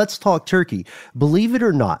 Matt. Let's talk Turkey. Believe it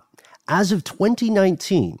or not, as of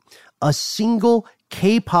 2019, a single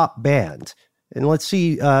K-pop band, and let's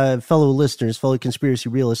see, fellow listeners, fellow conspiracy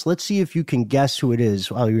realists, let's see if you can guess who it is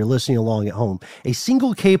while you're listening along at home. A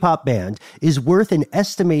single K-pop band is worth an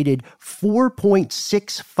estimated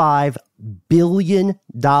 $4.65 billion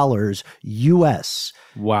US.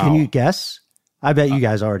 Wow. Can you guess? I bet you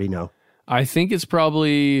guys already know. I think it's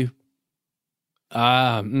probably,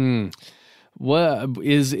 what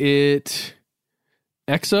is it?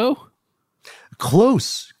 EXO?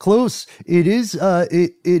 Close. It is.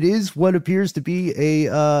 It is what appears to be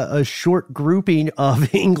a short grouping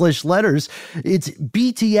of English letters. It's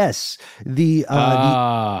BTS. The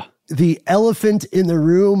elephant in the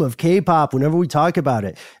room of K-pop. Whenever we talk about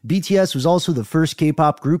it, BTS was also the first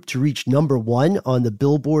K-pop group to reach #1 on the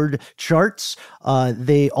Billboard charts.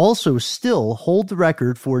 They also still hold the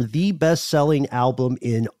record for the best-selling album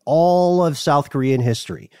in all of South Korean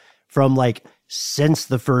history, from since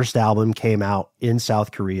the first album came out in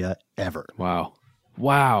South Korea ever. Wow.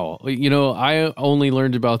 You know, I only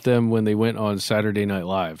learned about them when they went on Saturday Night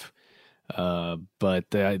Live. But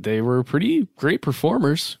they were pretty great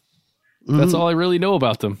performers. That's all I really know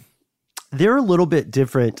about them. They're a little bit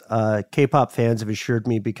different. K-pop fans have assured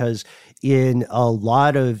me, because in a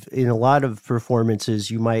lot of performances,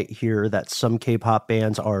 you might hear that some K-pop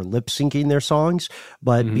bands are lip syncing their songs,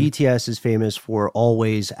 but BTS is famous for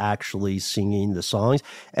always actually singing the songs.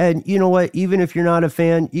 And you know what? Even if you're not a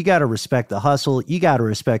fan, you got to respect the hustle. You got to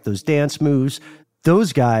respect those dance moves.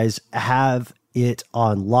 Those guys have it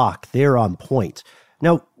on lock. They're on point.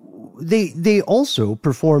 Now, they also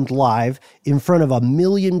performed live in front of 1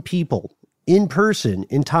 million people in person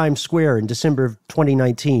in Times Square in December of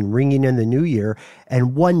 2019, ringing in the new year,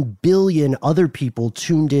 and 1 billion other people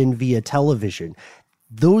tuned in via television.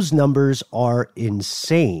 Those numbers are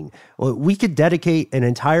insane. We could dedicate an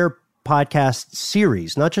entire podcast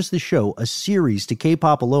series, not just the show, a series to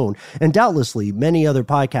K-pop alone, and doubtlessly many other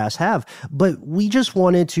podcasts have, but we just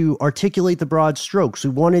wanted to articulate the broad strokes. We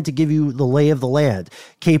wanted to give you the lay of the land.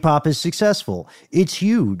 K-pop is successful. It's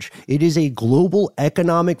huge. It is a global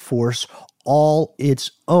economic force all its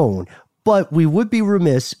own. But we would be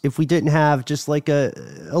remiss if we didn't have just a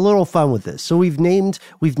little fun with this. So we've named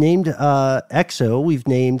EXO, we've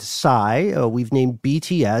named Psy, we've named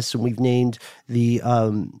BTS, and we've named the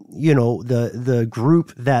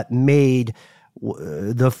group that made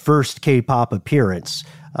the first K-pop appearance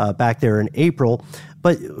back there in April.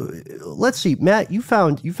 But let's see, Matt, you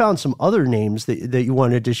found some other names that you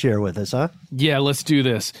wanted to share with us, huh? Yeah, let's do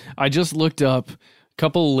this. I just looked up a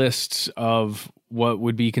couple lists of what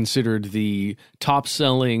would be considered the top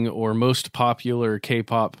selling or most popular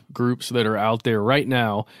K-pop groups that are out there right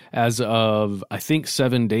now as of, I think,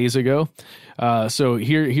 7 days ago. So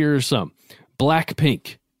here's some.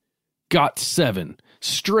 Blackpink, GOT7,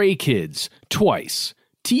 Stray Kids, Twice,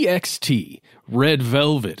 TXT, Red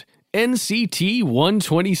Velvet, NCT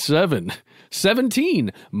 127,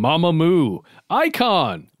 17, Mamamoo,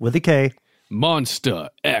 Icon. With a K. Monsta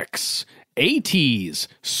X, ATEEZ,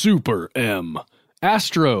 Super M,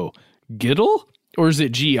 Astro, Giddle, or is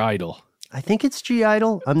it G-Idol? I think it's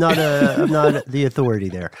G-Idol. I'm not the authority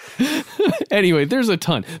there. Anyway, there's a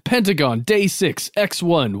ton. Pentagon, Day6,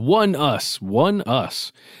 X1, One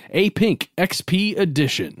Us, A-Pink, XP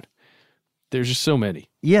Edition. There's just so many.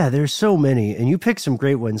 Yeah, there's so many, and you picked some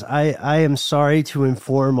great ones. I am sorry to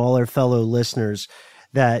inform all our fellow listeners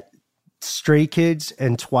that Stray Kids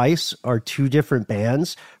and Twice are two different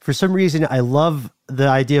bands. For some reason, I love the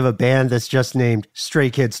idea of a band that's just named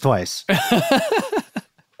Stray Kids Twice.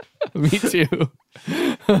 Me too.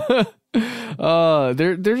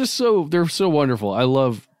 They're so wonderful. I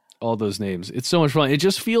love all those names. It's so much fun. It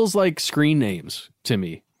just feels like screen names to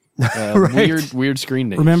me. Right. Weird screen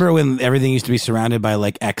names. Remember when everything used to be surrounded by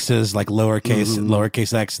like X's, like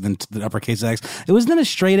lowercase X, and then the uppercase X? It wasn't a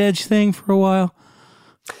straight edge thing for a while.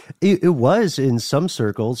 It was in some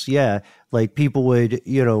circles, yeah. Like people would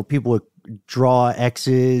draw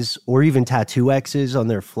X's or even tattoo X's on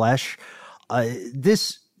their flesh.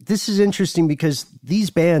 This is interesting because these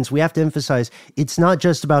bands, we have to emphasize, it's not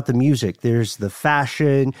just about the music. There's the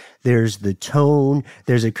fashion, there's the tone,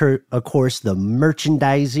 there's, of course, the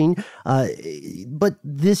merchandising. But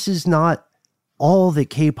this is not all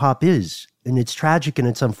that K-pop is. And it's tragic and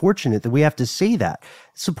it's unfortunate that we have to say that.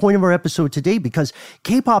 It's the point of our episode today because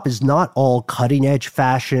K-pop is not all cutting-edge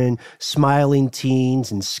fashion, smiling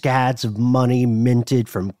teens, and scads of money minted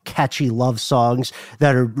from catchy love songs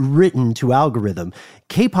that are written to algorithm.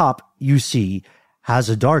 K-pop, you see, has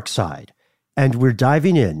a dark side. And we're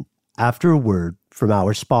diving in after a word from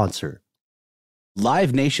our sponsor.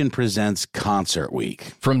 Live Nation presents Concert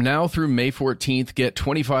Week. From now through May 14th, get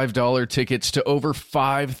 $25 tickets to over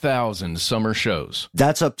 5,000 summer shows.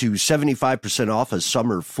 That's up to 75% off a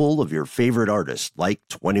summer full of your favorite artists, like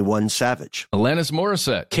 21 Savage, Alanis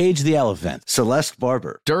Morissette, Cage the Elephant, Celeste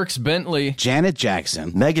Barber, Dierks Bentley, Janet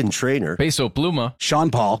Jackson, Meghan Trainor, Peso Pluma,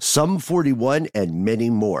 Sean Paul, Sum 41, and many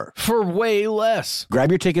more. For way less.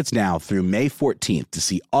 Grab your tickets now through May 14th to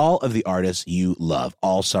see all of the artists you love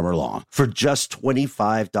all summer long. For just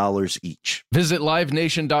 $25 each. Visit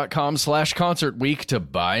livenation.com/concert week to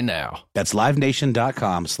buy now. That's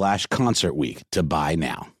livenation.com/concert week to buy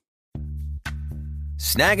now.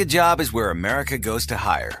 Snag a Job is where America goes to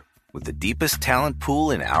hire, with the deepest talent pool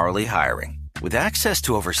in hourly hiring. With access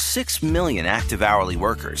to over 6 million active hourly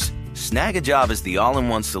workers, Snag a Job is the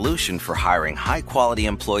all-in-one solution for hiring high-quality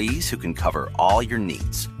employees who can cover all your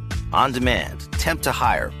needs. On demand, temp to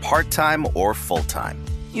hire, part-time or full-time.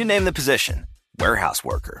 You name the position. Warehouse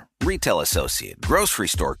worker, retail associate, grocery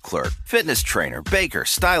store clerk, fitness trainer, baker,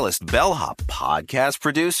 stylist, bellhop, podcast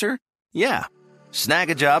producer? Yeah, Snag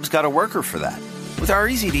a Job's got a worker for that. With our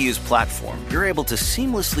easy-to-use platform, you're able to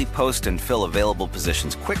seamlessly post and fill available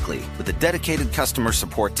positions quickly with a dedicated customer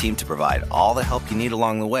support team to provide all the help you need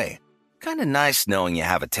along the way. Kinda nice knowing you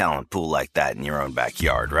have a talent pool like that in your own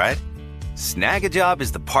backyard, right? Snag a Job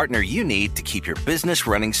is the partner you need to keep your business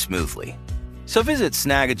running smoothly. So visit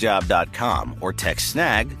snagajob.com or text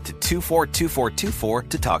snag to 242424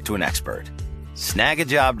 to talk to an expert.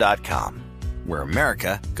 Snagajob.com, where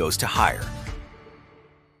America goes to hire.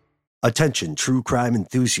 Attention, true crime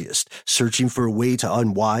enthusiast, searching for a way to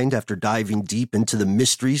unwind after diving deep into the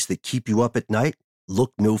mysteries that keep you up at night?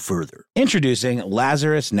 Look no further. Introducing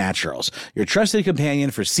Lazarus Naturals, your trusted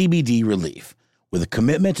companion for CBD relief. With a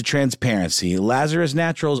commitment to transparency, Lazarus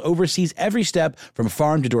Naturals oversees every step from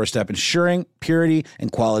farm to doorstep, ensuring purity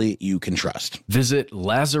and quality you can trust. Visit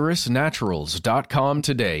LazarusNaturals.com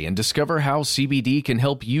today and discover how CBD can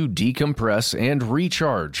help you decompress and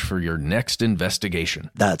recharge for your next investigation.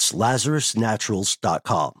 That's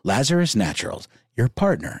LazarusNaturals.com. Lazarus Naturals, your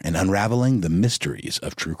partner in unraveling the mysteries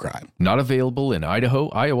of true crime. Not available in Idaho,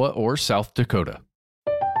 Iowa, or South Dakota.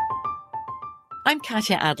 I'm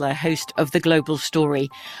Katya Adler, host of The Global Story.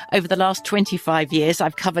 Over the last 25 years,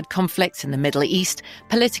 I've covered conflicts in the Middle East,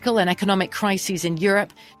 political and economic crises in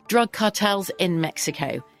Europe, drug cartels in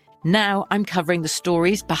Mexico. Now I'm covering the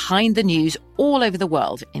stories behind the news all over the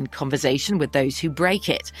world in conversation with those who break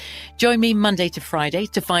it. Join me Monday to Friday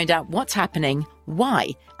to find out what's happening, why,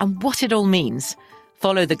 and what it all means.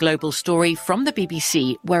 Follow The Global Story from the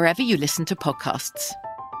BBC wherever you listen to podcasts.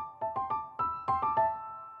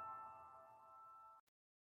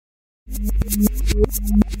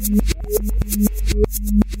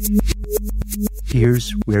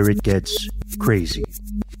 Here's where it gets crazy.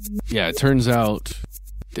 Yeah, it turns out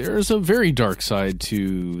there's a very dark side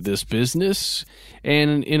to this business.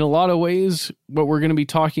 And in a lot of ways, what we're going to be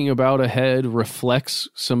talking about ahead reflects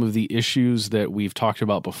some of the issues that we've talked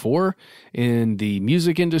about before in the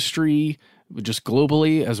music industry, just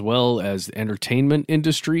globally, as well as entertainment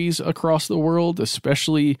industries across the world,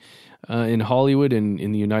 especially in Hollywood and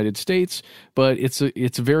in the United States. But it's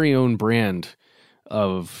a very own brand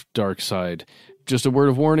of dark side. Just a word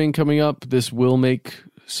of warning coming up. This will make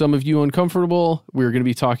some of you uncomfortable. We're going to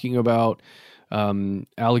be talking about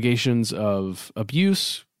allegations of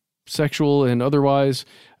abuse, sexual and otherwise.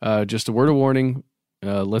 Just a word of warning.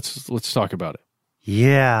 Let's talk about it.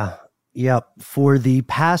 Yeah. Yep. For the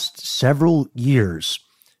past several years,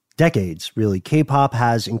 decades really, K-pop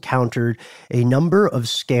has encountered a number of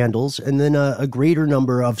scandals and then a greater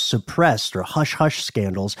number of suppressed or hush-hush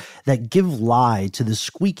scandals that give lie to the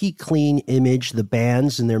squeaky clean image the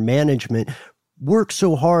bands and their management work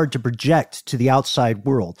so hard to project to the outside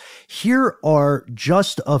world. Here are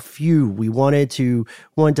just a few. We wanted to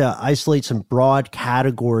isolate some broad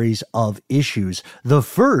categories of issues. The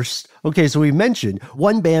first, okay, so we mentioned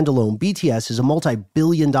one band alone, BTS, is a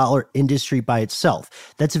multi-billion-dollar industry by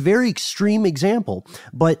itself. That's a very extreme example,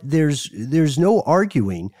 but there's no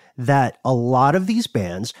arguing that a lot of these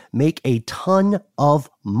bands make a ton of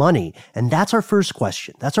money. And that's our first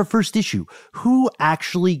question. That's our first issue. Who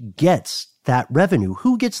actually gets that revenue?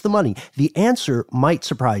 Who gets the money? The answer might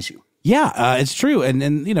surprise you. Yeah, it's true. And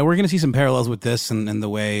we're going to see some parallels with this and the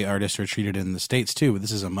way artists are treated in the States, too.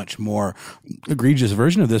 This is a much more egregious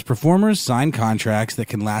version of this. Performers sign contracts that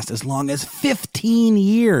can last as long as 15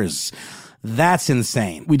 years. That's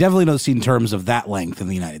insane. We definitely don't see terms of that length in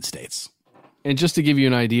the United States. And just to give you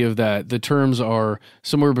an idea of that, the terms are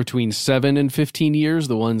somewhere between 7 and 15 years,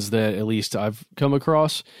 the ones that at least I've come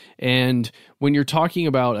across. And when you're talking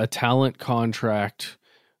about a talent contract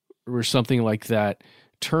or something like that,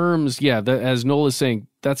 terms, as Noel is saying,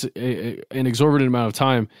 that's an exorbitant amount of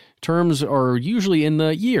time. Terms are usually in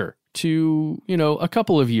the year to, a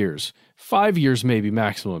couple of years, 5 years maybe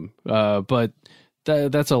maximum. But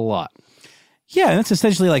that's a lot. Yeah, that's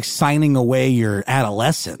essentially like signing away your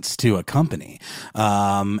adolescence to a company.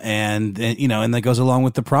 And that goes along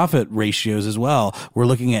with the profit ratios as well. We're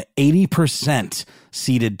looking at 80%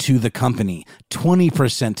 ceded to the company,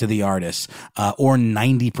 20% to the artist, or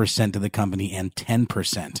 90% to the company and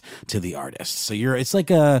 10% to the artist. So it's like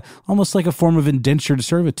almost like a form of indentured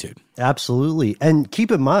servitude. Absolutely. And keep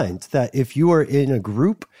in mind that if you are in a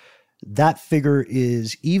group, that figure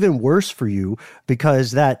is even worse for you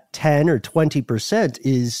because that 10 or 20%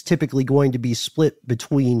 is typically going to be split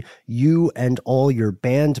between you and all your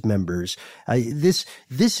band members. This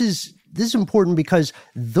is important because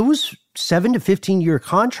those 7 to 15 year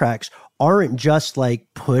contracts aren't just like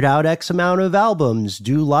put out X amount of albums,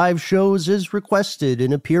 do live shows as requested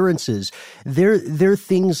and appearances. They're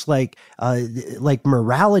things like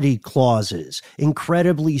morality clauses,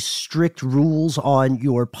 incredibly strict rules on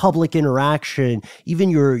your public interaction,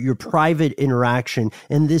 even your private interaction.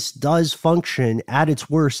 And this does function at its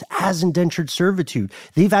worst as indentured servitude.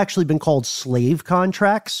 They've actually been called slave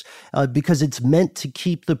contracts because it's meant to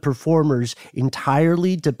keep the performers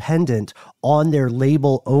entirely dependent on their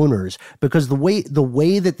label owners, because the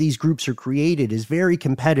way that these groups are created is very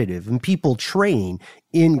competitive, and people train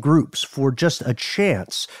in groups for just a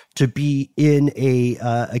chance to be in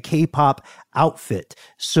a K-pop outfit.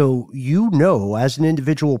 So as an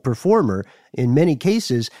individual performer, in many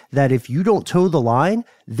cases, that if you don't toe the line,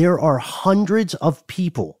 there are hundreds of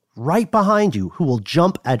people right behind you who will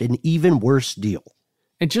jump at an even worse deal.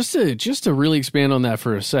 And just to really expand on that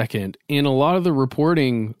for a second, in a lot of the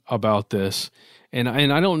reporting about this, and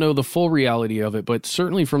I don't know the full reality of it, but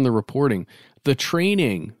certainly from the reporting, the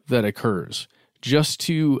training that occurs just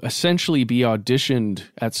to essentially be auditioned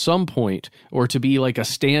at some point or to be like a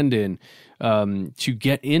stand-in to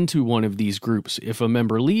get into one of these groups, if a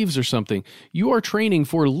member leaves or something, you are training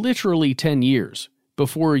for literally 10 years.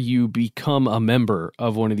 Before you become a member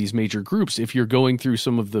of one of these major groups, if you're going through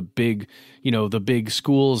some of the big, the big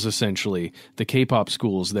schools, essentially, the K-pop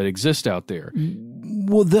schools that exist out there.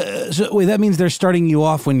 Well, that means they're starting you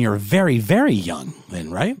off when you're very, very young then,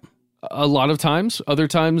 right? A lot of times. Other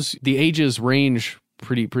times, the ages range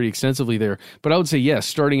pretty extensively there. But I would say, yes,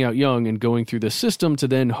 starting out young and going through the system to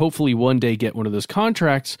then hopefully one day get one of those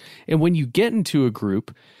contracts. And when you get into a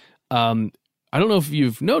group, I don't know if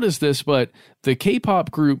you've noticed this, but the K-pop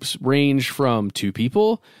groups range from 2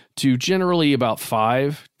 people to generally about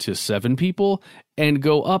 5 to 7 people and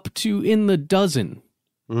go up to in the dozen,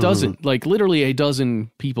 like literally a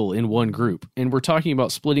dozen people in one group. And we're talking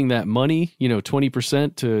about splitting that money,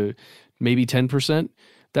 20% to maybe 10%.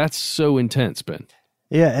 That's so intense, Ben.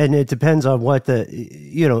 Yeah, and it depends on what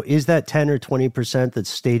is that 10 or 20% that's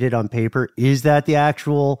stated on paper? Is that the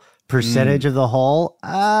actual percentage of the haul?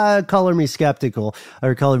 Color me skeptical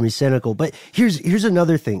or color me cynical. But here's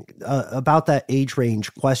another thing about that age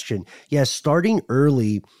range question. Yes, starting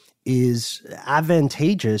early is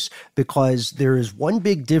advantageous because there is one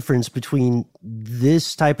big difference between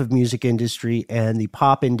this type of music industry and the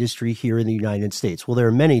pop industry here in the United States. Well, there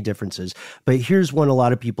are many differences, but here's one a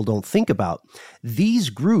lot of people don't think about.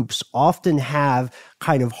 These groups often have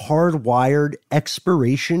kind of hardwired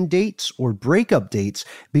expiration dates or breakup dates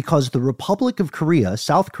because the Republic of Korea,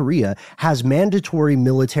 South Korea, has mandatory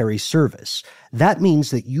military service. That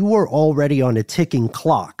means that you are already on a ticking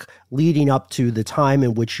clock leading up to the time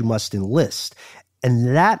in which you must enlist.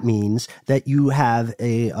 And that means that you have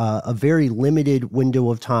a very limited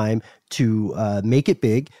window of time to make it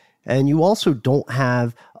big. And you also don't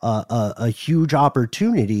have a huge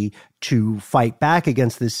opportunity to fight back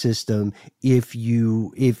against this system if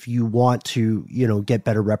you want to, get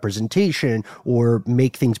better representation or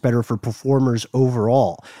make things better for performers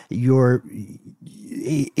overall.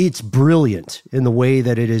 It's brilliant in the way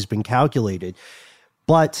that it has been calculated.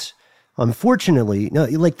 But unfortunately,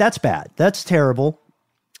 that's bad. That's terrible.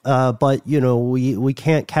 But we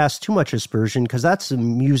can't cast too much aspersion because that's the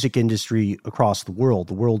music industry across the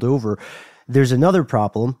world over. There's another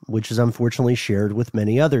problem, which is unfortunately shared with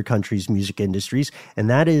many other countries' music industries, and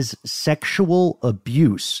that is sexual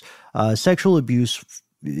abuse. Sexual abuse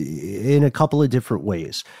in a couple of different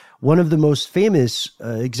ways. One of the most famous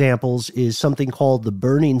examples is something called the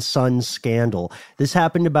Burning Sun scandal. This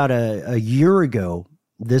happened about a year ago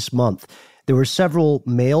this month. There were several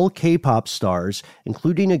male K-pop stars,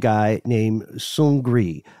 including a guy named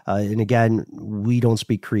Seungri. And again, we don't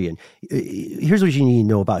speak Korean. Here's what you need to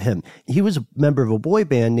know about him. He was a member of a boy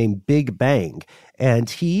band named Big Bang. And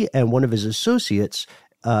he and one of his associates,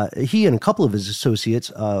 he and a couple of his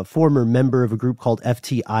associates, a former member of a group called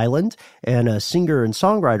FT Island and a singer and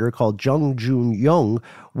songwriter called Jung Jun Young,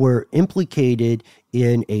 were implicated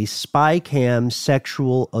in a spy cam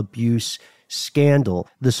sexual abuse scandal.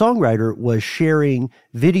 The songwriter was sharing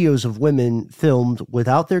videos of women filmed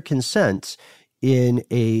without their consent in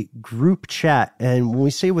a group chat. And when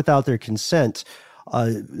we say without their consent,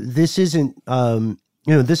 this isn't,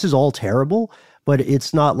 this is all terrible, but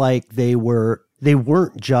it's not like they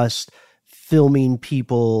weren't just filming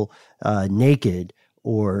people naked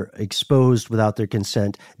or exposed without their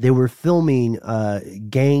consent. They were filming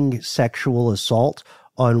gang sexual assault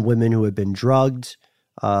on women who had been drugged,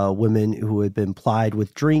 women who had been plied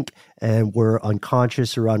with drink and were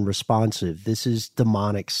unconscious or unresponsive. This is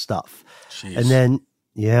demonic stuff. Jeez.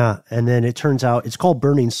 And then it turns out it's called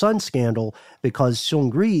Burning Sun scandal because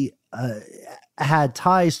Seungri had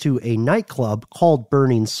ties to a nightclub called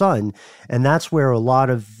Burning Sun, and that's where a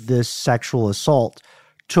lot of this sexual assault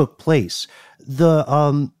took place.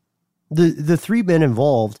 The three men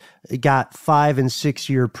involved got 5 and 6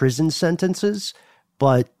 year prison sentences,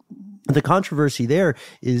 but the controversy there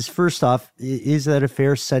is, first off, is that a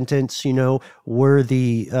fair sentence? Was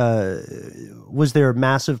there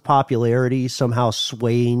massive popularity somehow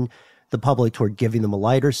swaying the public toward giving them a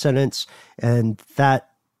lighter sentence? And that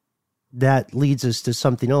leads us to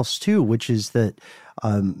something else too, which is that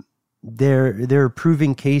there are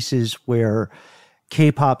proven cases where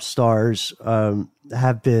K-pop stars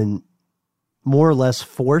have been more or less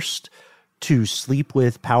forced to sleep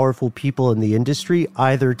with powerful people in the industry,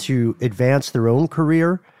 either to advance their own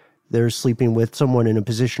career, they're sleeping with someone in a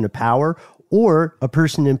position of power, or a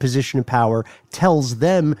person in position of power tells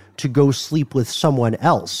them to go sleep with someone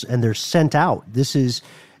else, and they're sent out. This is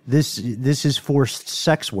forced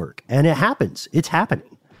sex work, and it happens. It's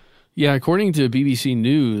happening. Yeah, according to BBC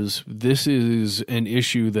News, this is an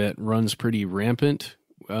issue that runs pretty rampant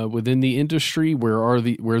within the industry, where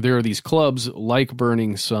there are these clubs like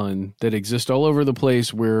Burning Sun that exist all over the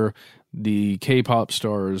place, where the K-pop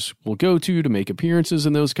stars will go to make appearances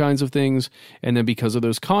and those kinds of things. And then because of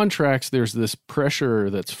those contracts, there's this pressure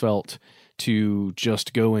that's felt to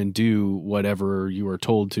just go and do whatever you are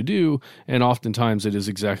told to do. And oftentimes it is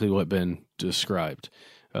exactly what Ben described.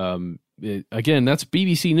 Again, that's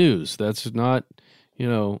BBC News. That's not,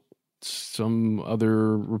 some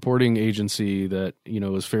other reporting agency that,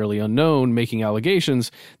 is fairly unknown making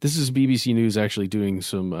allegations. This is BBC News actually doing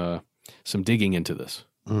some digging into this.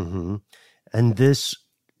 Mm-hmm. And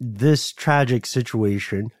this tragic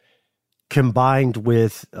situation, combined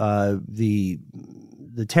with the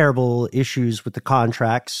terrible issues with the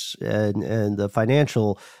contracts and the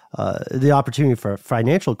financial, the opportunity for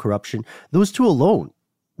financial corruption, those two alone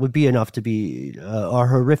would be enough to be a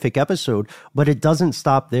horrific episode. But it doesn't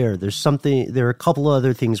stop there. There are a couple of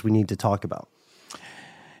other things we need to talk about.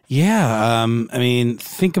 Yeah,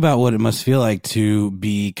 think about what it must feel like to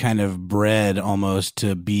be kind of bred almost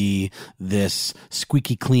to be this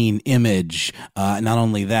squeaky clean image. Not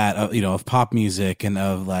only that, of pop music and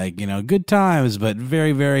of good times, but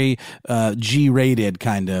very, very G-rated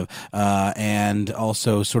kind of, and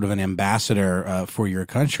also sort of an ambassador for your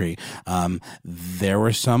country. There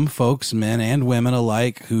were some folks, men and women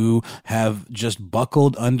alike, who have just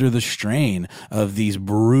buckled under the strain of these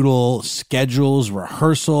brutal schedules,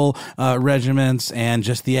 rehearsals, medical regimens and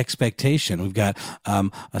just the expectation. We've got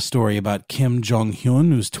a story about Kim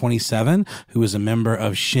Jong-hyun, who's 27, who is a member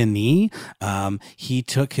of Shin Yi. He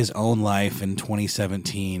took his own life in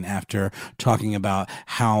 2017 after talking about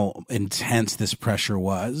how intense this pressure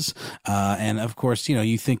was. And of course,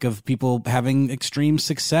 you think of people having extreme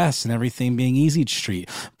success and everything being easy street,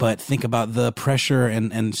 but think about the pressure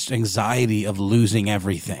and anxiety of losing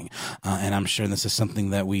everything. And I'm sure this is something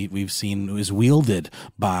that we've seen is wielded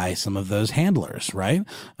by some of those handlers, right?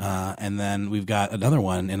 And then we've got another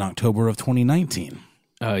one in October of 2019.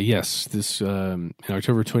 Yes, this in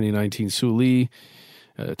October 2019, Sue Lee,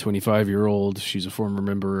 25-year-old. She's a former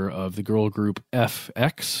member of the girl group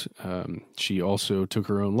FX. She also took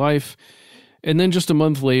her own life. And then just a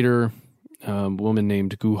month later, a woman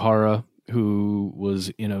named Guhara, who was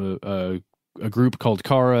in a group called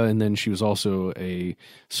Kara, and then she was also a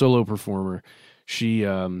solo performer. She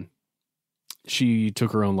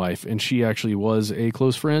took her own life, and she actually was a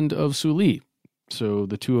close friend of Sue Lee. So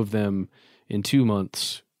the two of them in 2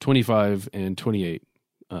 months, 25 and 28,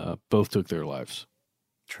 both took their lives.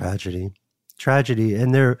 Tragedy.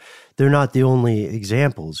 And they're not the only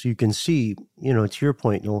examples. You can see, to your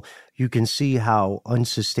point, Noel, you can see how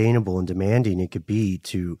unsustainable and demanding it could be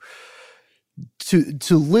to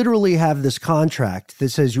literally have this contract that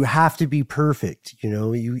says you have to be perfect.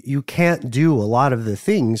 You can't do a lot of the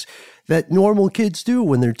things that normal kids do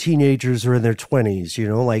when they're teenagers or in their 20s,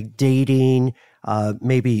 like dating,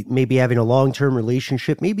 maybe having a long-term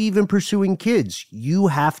relationship, maybe even pursuing kids. You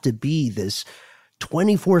have to be this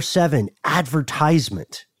 24/7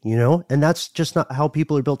 advertisement, and that's just not how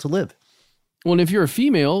people are built to live. Well, and if you're a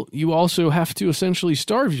female, you also have to essentially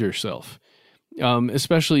starve yourself,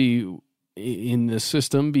 especially in this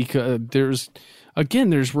system, because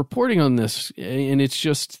there's reporting on this, and it's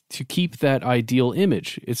just to keep that ideal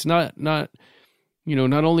image. It's not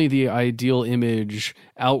only the ideal image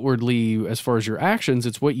outwardly as far as your actions,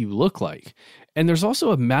 it's what you look like. And there's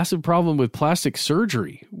also a massive problem with plastic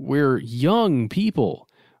surgery, where young people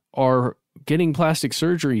are getting plastic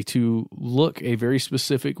surgery to look a very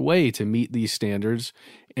specific way to meet these standards.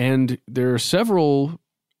 And there are several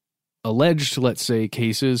alleged, let's say,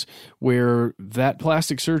 cases where that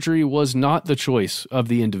plastic surgery was not the choice of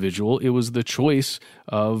the individual. It was the choice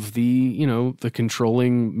of the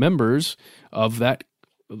controlling members of that,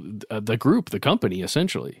 the group, the company,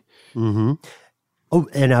 essentially. Mm-hmm. Oh,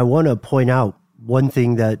 and I want to point out one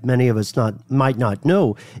thing that many of us might not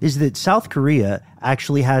know is that South Korea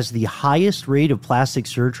actually has the highest rate of plastic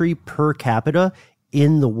surgery per capita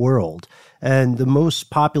in the world. And the most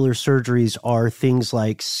popular surgeries are things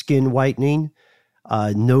like skin whitening,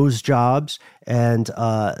 nose jobs, and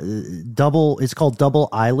it's called double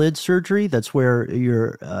eyelid surgery. That's where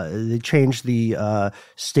they change the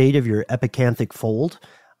state of your epicanthic fold.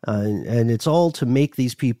 And it's all to make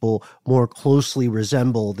these people more closely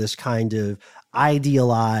resemble this kind of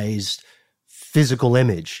idealized physical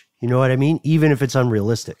image. You know what I mean? Even if it's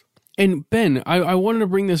unrealistic. And Ben, I wanted to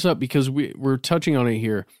bring this up because we're touching on it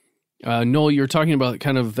here. Noel, you're talking about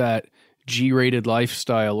kind of that G-rated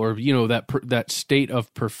lifestyle, or that state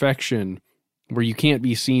of perfection where you can't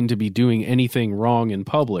be seen to be doing anything wrong in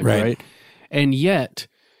public, right? And yet,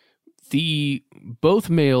 both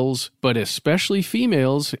males, but especially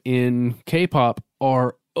females in K-pop,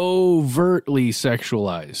 are overtly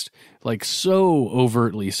sexualized, like so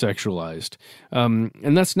overtly sexualized.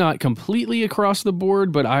 And that's not completely across the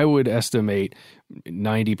board, but I would estimate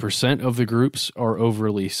 90% of the groups are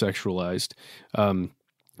overly sexualized,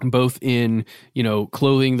 both in,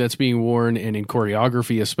 clothing that's being worn and in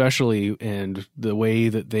choreography especially, and the way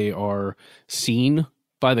that they are seen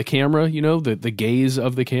by the camera, the gaze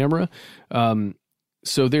of the camera.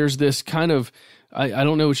 So there's this kind of, I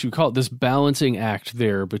don't know what you call it, this balancing act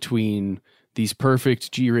there between these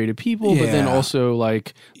perfect G-rated people, but then also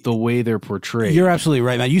like the way they're portrayed. You're absolutely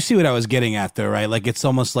right. Now, you see what I was getting at though, right? Like it's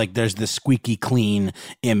almost like there's this squeaky clean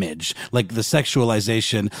image. Like the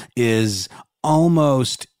sexualization is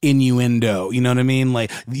almost innuendo, you know what I mean?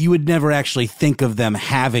 Like you would never actually think of them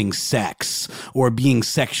having sex or being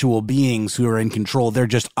sexual beings who are in control. They're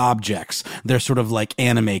just objects. They're sort of like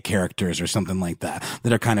anime characters or something like that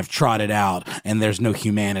are kind of trotted out, and there's no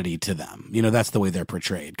humanity to them. That's the way they're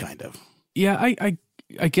portrayed, kind of. Yeah,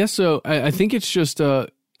 I guess so. I think it's just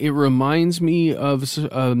it reminds me of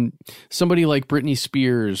somebody like Britney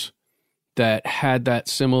Spears that had that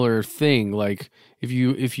similar thing. Like if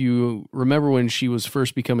you remember when she was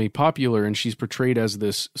first becoming popular, and she's portrayed as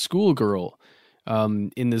this schoolgirl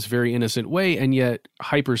in this very innocent way, and yet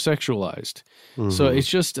hypersexualized. Mm-hmm. So it's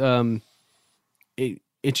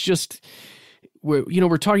just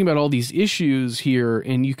we're talking about all these issues here,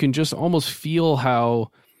 and you can just almost feel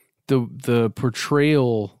how the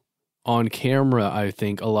portrayal on camera, I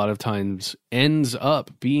think, a lot of times ends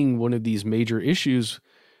up being one of these major issues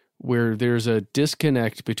where there's a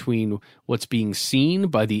disconnect between what's being seen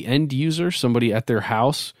by the end user, somebody at their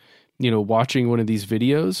house, watching one of these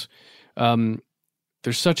videos.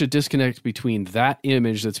 There's such a disconnect between that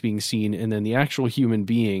image that's being seen and then the actual human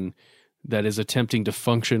being that is attempting to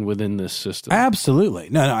function within this system. Absolutely.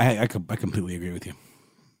 No, I completely agree with you.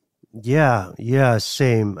 Yeah,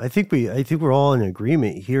 same. I think we're all in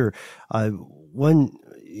agreement here. One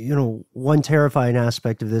terrifying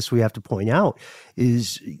aspect of this we have to point out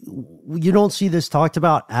is you don't see this talked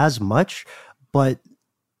about as much, but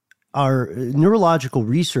our neurological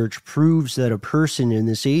research proves that a person in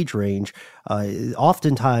this age range,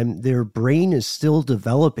 oftentimes their brain is still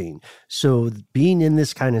developing. So being in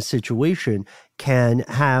this kind of situation can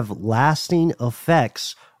have lasting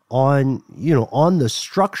effects on the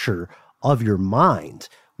structure of your mind,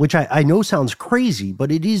 which I know sounds crazy, but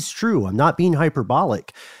it is true. I'm not being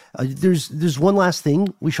hyperbolic. There's one last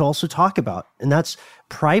thing we should also talk about, and that's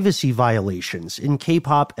privacy violations in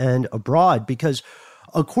K-pop and abroad, because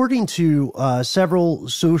according to several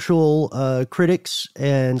social critics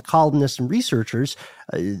and columnists and researchers,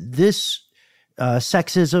 this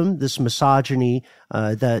sexism, this misogyny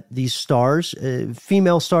that these stars,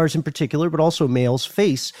 female stars in particular, but also males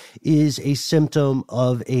face, is a symptom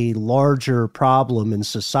of a larger problem in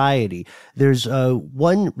society. There's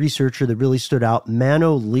one researcher that really stood out,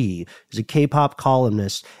 Mano Lee, is a K-pop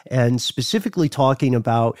columnist, and specifically talking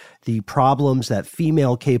about the problems that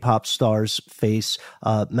female K-pop stars face.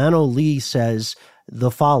 Mano Lee says the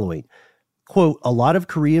following. Quote, a lot of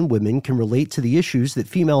Korean women can relate to the issues that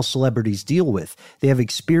female celebrities deal with. They have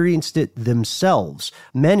experienced it themselves.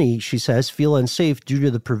 Many, she says, feel unsafe due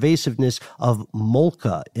to the pervasiveness of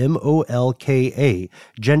MOLKA, M-O-L-K-A,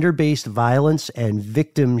 gender-based violence and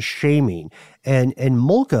victim shaming. And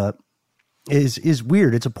MOLKA is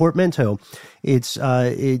weird. It's a portmanteau.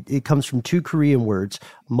 It comes from two Korean words,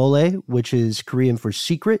 mole, which is Korean for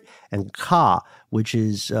secret, and ka, which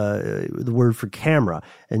is the word for camera.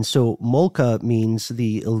 And so molka means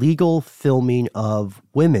the illegal filming of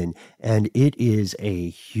women, and it is a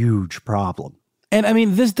huge problem. And I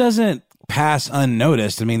mean, this doesn't pass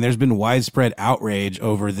unnoticed. I mean, there's been widespread outrage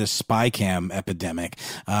over this spy cam epidemic.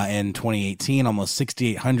 In 2018, almost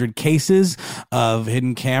 6,800 cases of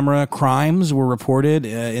hidden camera crimes were reported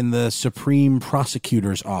in the Supreme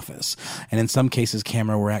Prosecutor's Office. And in some cases,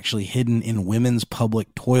 camera were actually hidden in women's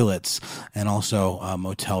public toilets and also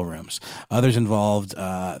motel rooms. Others involved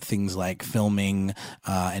things like filming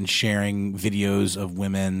and sharing videos of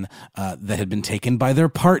women that had been taken by their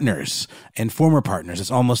partners and former partners. It's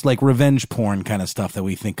almost like revenge porn kind of stuff that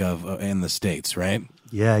we think of in the States, right?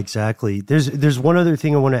 Yeah, exactly. There's one other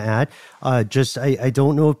thing I want to add. I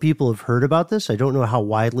don't know if people have heard about this. I don't know how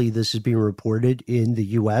widely this is being reported in the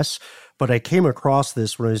U.S., but I came across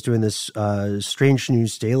this when I was doing this Strange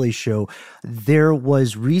News Daily show. There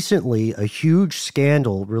was recently a huge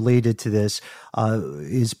scandal related to this.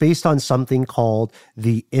 Is based on something called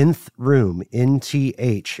the Nth Room,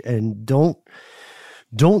 NTH, and don't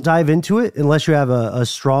dive into it unless you have a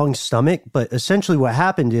strong stomach. But essentially what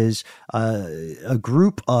happened is a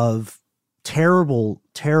group of terrible,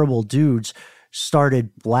 terrible dudes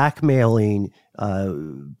started blackmailing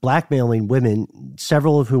women,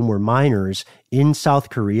 several of whom were minors, in South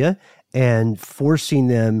Korea, and forcing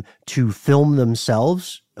them to film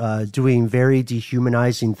themselves doing very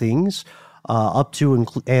dehumanizing things, up to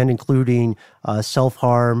and including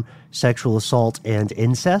self-harm, sexual assault, and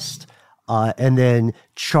incest. And then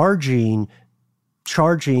charging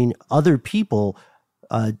other people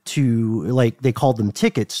to, like, they called them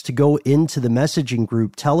tickets, to go into the messaging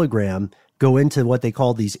group Telegram, go into what they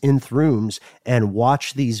call these nth rooms and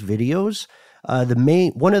watch these videos.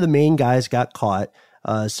 One of the main guys got caught.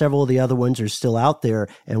 Several of the other ones are still out there.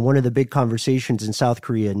 And one of the big conversations in South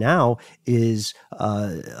Korea now is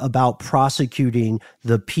about prosecuting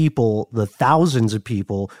the people, the thousands of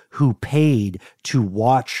people who paid to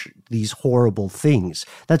watch these horrible things.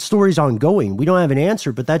 That story's ongoing. We don't have an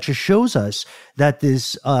answer, but that just shows us that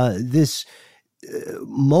this molka,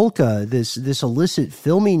 this illicit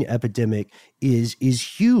filming epidemic is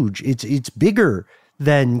huge. It's bigger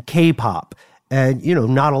than K-pop. And,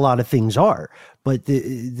 not a lot of things are, but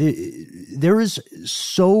there is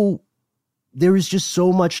just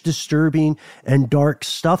so much disturbing and dark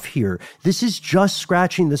stuff here. This is just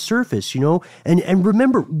scratching the surface, and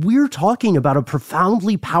remember, we're talking about a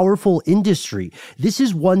profoundly powerful industry. This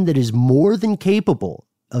is one that is more than capable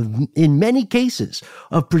in many cases,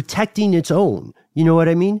 of protecting its own. You know what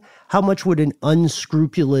I mean? How much would an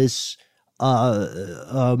unscrupulous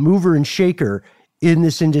mover and shaker in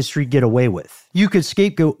this industry get away with? You could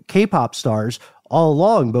scapegoat K-pop stars all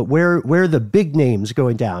along, but where are the big names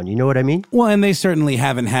going down? You know what I mean? Well, and they certainly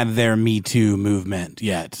haven't had their Me Too movement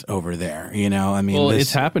yet over there. You know, I mean, well,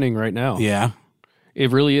 it's happening right now. Yeah,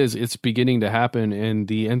 it really is. It's beginning to happen, and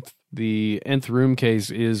the Nth Room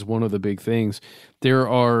case is one of the big things. There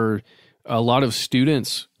are a lot of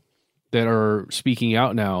students that are speaking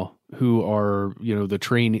out now who are, you know, the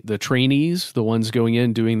trainees, the ones going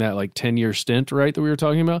in doing that like 10-year stint, right, that we were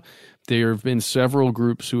talking about. There have been several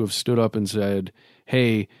groups who have stood up and said,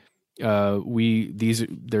 hey, there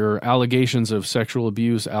are allegations of sexual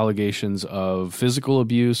abuse, allegations of physical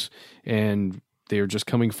abuse, and they're just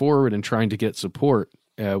coming forward and trying to get support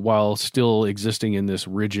while still existing in this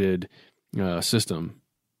rigid system.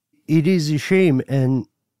 It is a shame. And,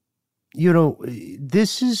 you know,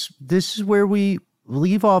 this is where we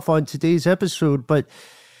leave off on today's episode, but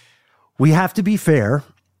we have to be fair.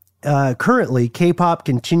 Currently, K-pop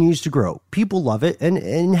continues to grow. People love it,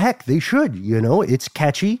 and heck, they should. You know, it's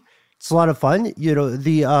catchy. It's a lot of fun. You know,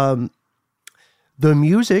 the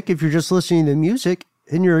music, if you're just listening to the music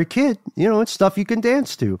and you're a kid, you know, it's stuff you can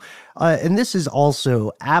dance to. And this is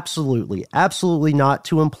also absolutely not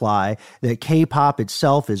to imply that K-pop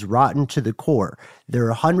itself is rotten to the core. There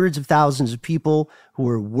are hundreds of thousands of people who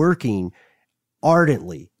are working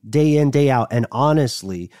ardently, day in, day out, and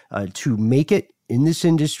honestly, to make it in this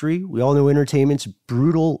industry. We all know entertainment's a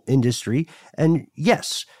brutal industry. And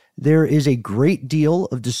yes, there is a great deal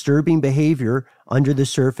of disturbing behavior under the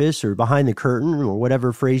surface or behind the curtain, or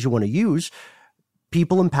whatever phrase you want to use.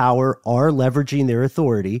 People in power are leveraging their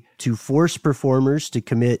authority to force performers to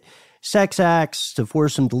commit sex acts, to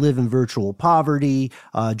force them to live in virtual poverty,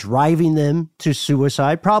 driving them to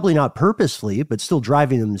suicide, probably not purposefully, but still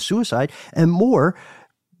driving them to suicide, and more.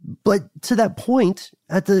 But to that point,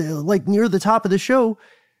 at the near the top of the show,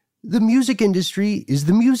 the music industry is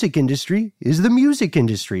the music industry is the music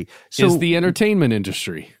industry. So is the entertainment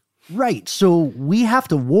industry. Right. So we have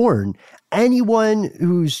to warn anyone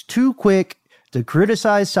who's too quick to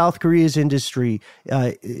criticize South Korea's industry,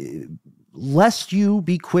 lest you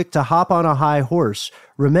be quick to hop on a high horse.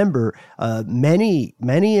 Remember, many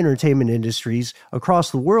entertainment industries across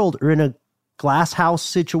the world are in a glass house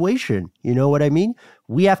situation. You know what I mean?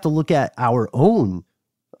 We have to look at our own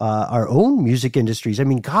music industries. I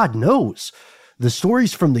mean, God knows the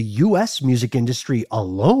stories from the U.S. music industry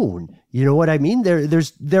alone. You know what I mean?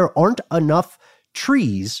 There aren't enough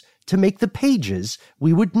trees to make the pages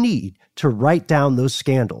we would need to write down those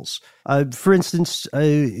scandals. For instance,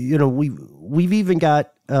 you know, we've even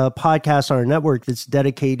got a podcast on our network that's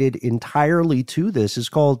dedicated entirely to this. It's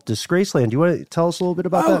called Disgraceland. Do you want to tell us a little bit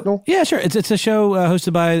about that, Noel? Yeah, sure. It's a show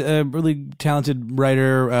hosted by a really talented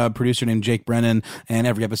writer, producer named Jake Brennan, and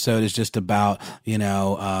every episode is just about, you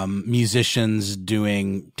know, musicians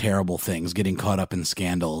doing terrible things, getting caught up in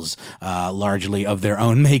scandals, largely of their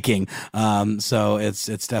own making. So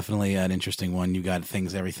it's definitely an interesting one. You got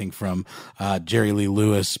everything from Jerry Lee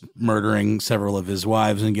Lewis murdering several of his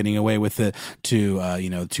wives and getting away with it, to you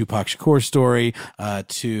know, Tupac Shakur story,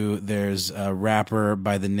 to there's a rapper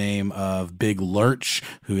by the name of Big Lurch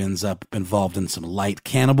who ends up involved in some light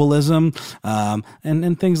cannibalism,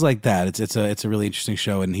 and things like that. It's a really interesting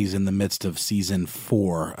show, and he's in the midst of season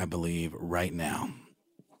 4, I believe, right now.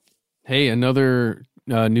 Hey, another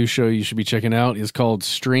new show you should be checking out is called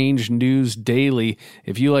Strange News Daily.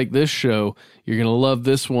 If you like this show, you're going to love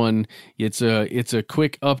this one. It's a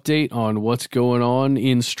quick update on what's going on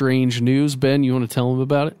in strange news. Ben, you want to tell them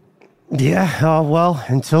about it? Yeah, well,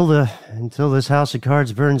 until this house of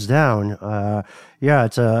cards burns down. Yeah,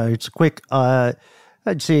 it's a quick, I'd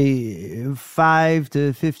say 5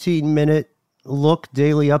 to 15 minute look,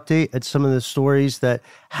 daily update at some of the stories that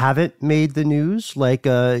haven't made the news. Like,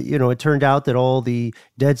 you know, it turned out that all the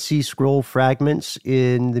Dead Sea Scroll fragments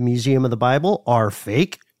in the Museum of the Bible are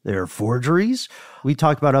fake. They're forgeries. We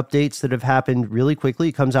talked about updates that have happened really quickly.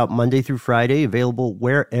 It comes out Monday through Friday, available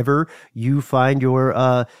wherever you find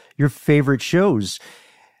your favorite shows.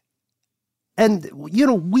 And, you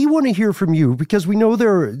know, we want to hear from you because we know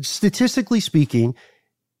there are, statistically speaking,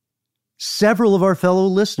 several of our fellow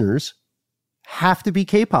listeners have to be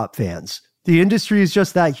K-pop fans. The industry is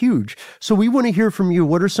just that huge. So we want to hear from you.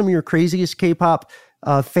 What are some of your craziest K-pop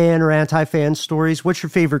fan or anti-fan stories? What's your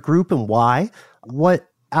favorite group and why? What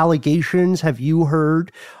allegations have you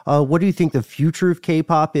heard? What do you think the future of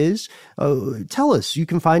K-pop is? Tell us. You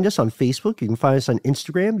can find us on Facebook. You can find us on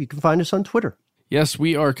Instagram. You can find us on Twitter. Yes,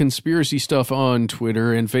 we are Conspiracy Stuff on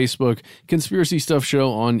Twitter and Facebook, Conspiracy Stuff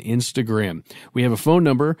Show on Instagram. We have a phone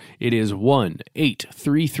number. It is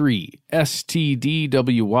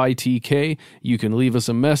 1-833-STDWYTK. You can leave us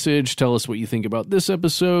a message, tell us what you think about this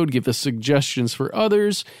episode, give us suggestions for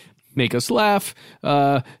others, make us laugh,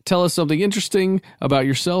 tell us something interesting about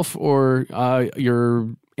yourself or your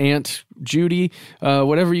Aunt Judy.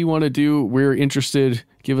 Whatever you want to do, we're interested.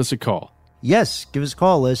 Give us a call. Yes, give us a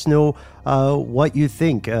call. Let us know what you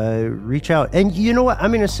think. Reach out. And you know what I'm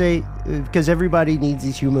going to say, because everybody needs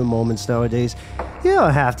these human moments nowadays, you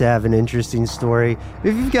don't have to have an interesting story.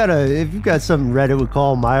 If you've got something Reddit would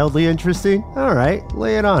call mildly interesting, all right,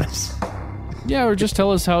 lay it on us. Yeah, or just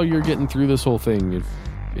tell us how you're getting through this whole thing. If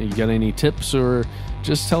you got any tips, or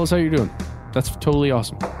just tell us how you're doing. That's totally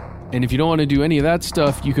awesome. And if you don't want to do any of that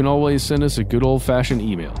stuff, you can always send us a good old-fashioned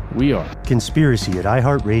email. We are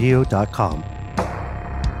conspiracy@iheartradio.com.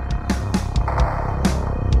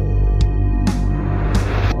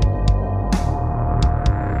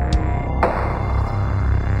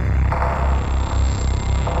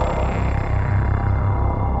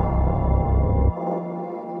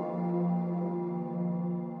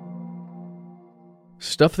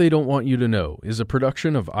 Stuff They Don't Want You to Know is a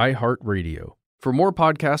production of iHeartRadio. For more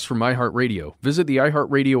podcasts from iHeartRadio, visit the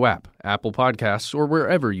iHeartRadio app, Apple Podcasts, or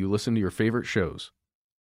wherever you listen to your favorite shows.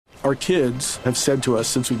 Our kids have said to us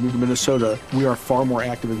since we moved to Minnesota, we are far more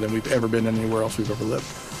active than we've ever been anywhere else we've ever lived.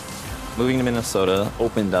 Moving to Minnesota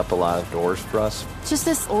opened up a lot of doors for us. Just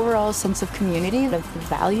this overall sense of community, of the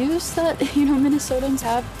values that, Minnesotans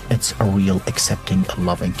have. It's a real accepting,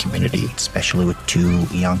 loving community, especially with 2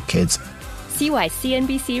 young kids. See why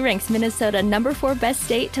CNBC ranks Minnesota number 4 best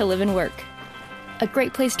state to live and work. A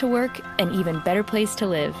great place to work, an even better place to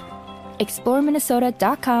live.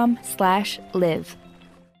 ExploreMinnesota.com/live.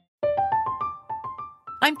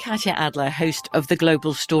 I'm Katya Adler, host of The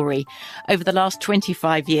Global Story. Over the last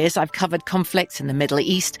 25 years, I've covered conflicts in the Middle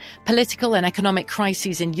East, political and economic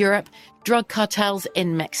crises in Europe, drug cartels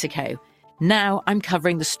in Mexico. Now I'm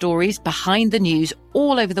covering the stories behind the news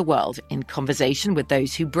all over the world in conversation with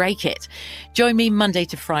those who break it. Join me Monday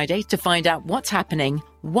to Friday to find out what's happening,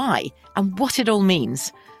 why, and what it all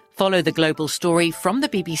means. Follow The Global Story from the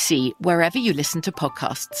BBC wherever you listen to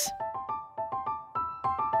podcasts.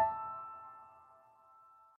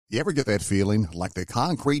 You ever get that feeling like the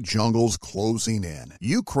concrete jungle's closing in?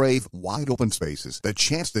 You crave wide open spaces, the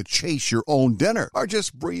chance to chase your own dinner, or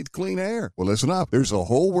just breathe clean air. Well, listen up. There's a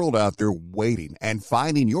whole world out there waiting, and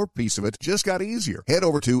finding your piece of it just got easier. Head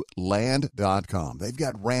over to Land.com. They've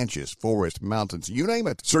got ranches, forests, mountains, you name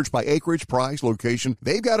it. Search by acreage, price, location.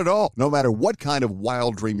 They've got it all. No matter what kind of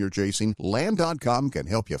wild dream you're chasing, Land.com can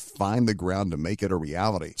help you find the ground to make it a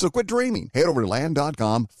reality. So quit dreaming. Head over to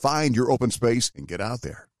Land.com, find your open space, and get out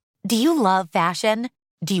there. Do you love fashion?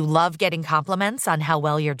 Do you love getting compliments on how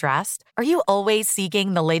well you're dressed? Are you always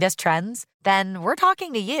seeking the latest trends? Then we're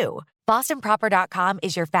talking to you. BostonProper.com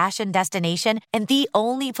is your fashion destination and the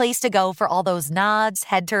only place to go for all those nods,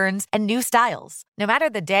 head turns, and new styles. No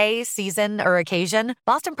matter the day, season, or occasion,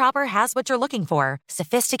 Boston Proper has what you're looking for.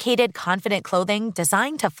 Sophisticated, confident clothing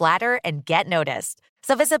designed to flatter and get noticed.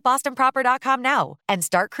 So visit BostonProper.com now and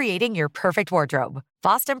start creating your perfect wardrobe.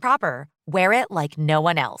 Boston Proper. Wear it like no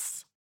one else.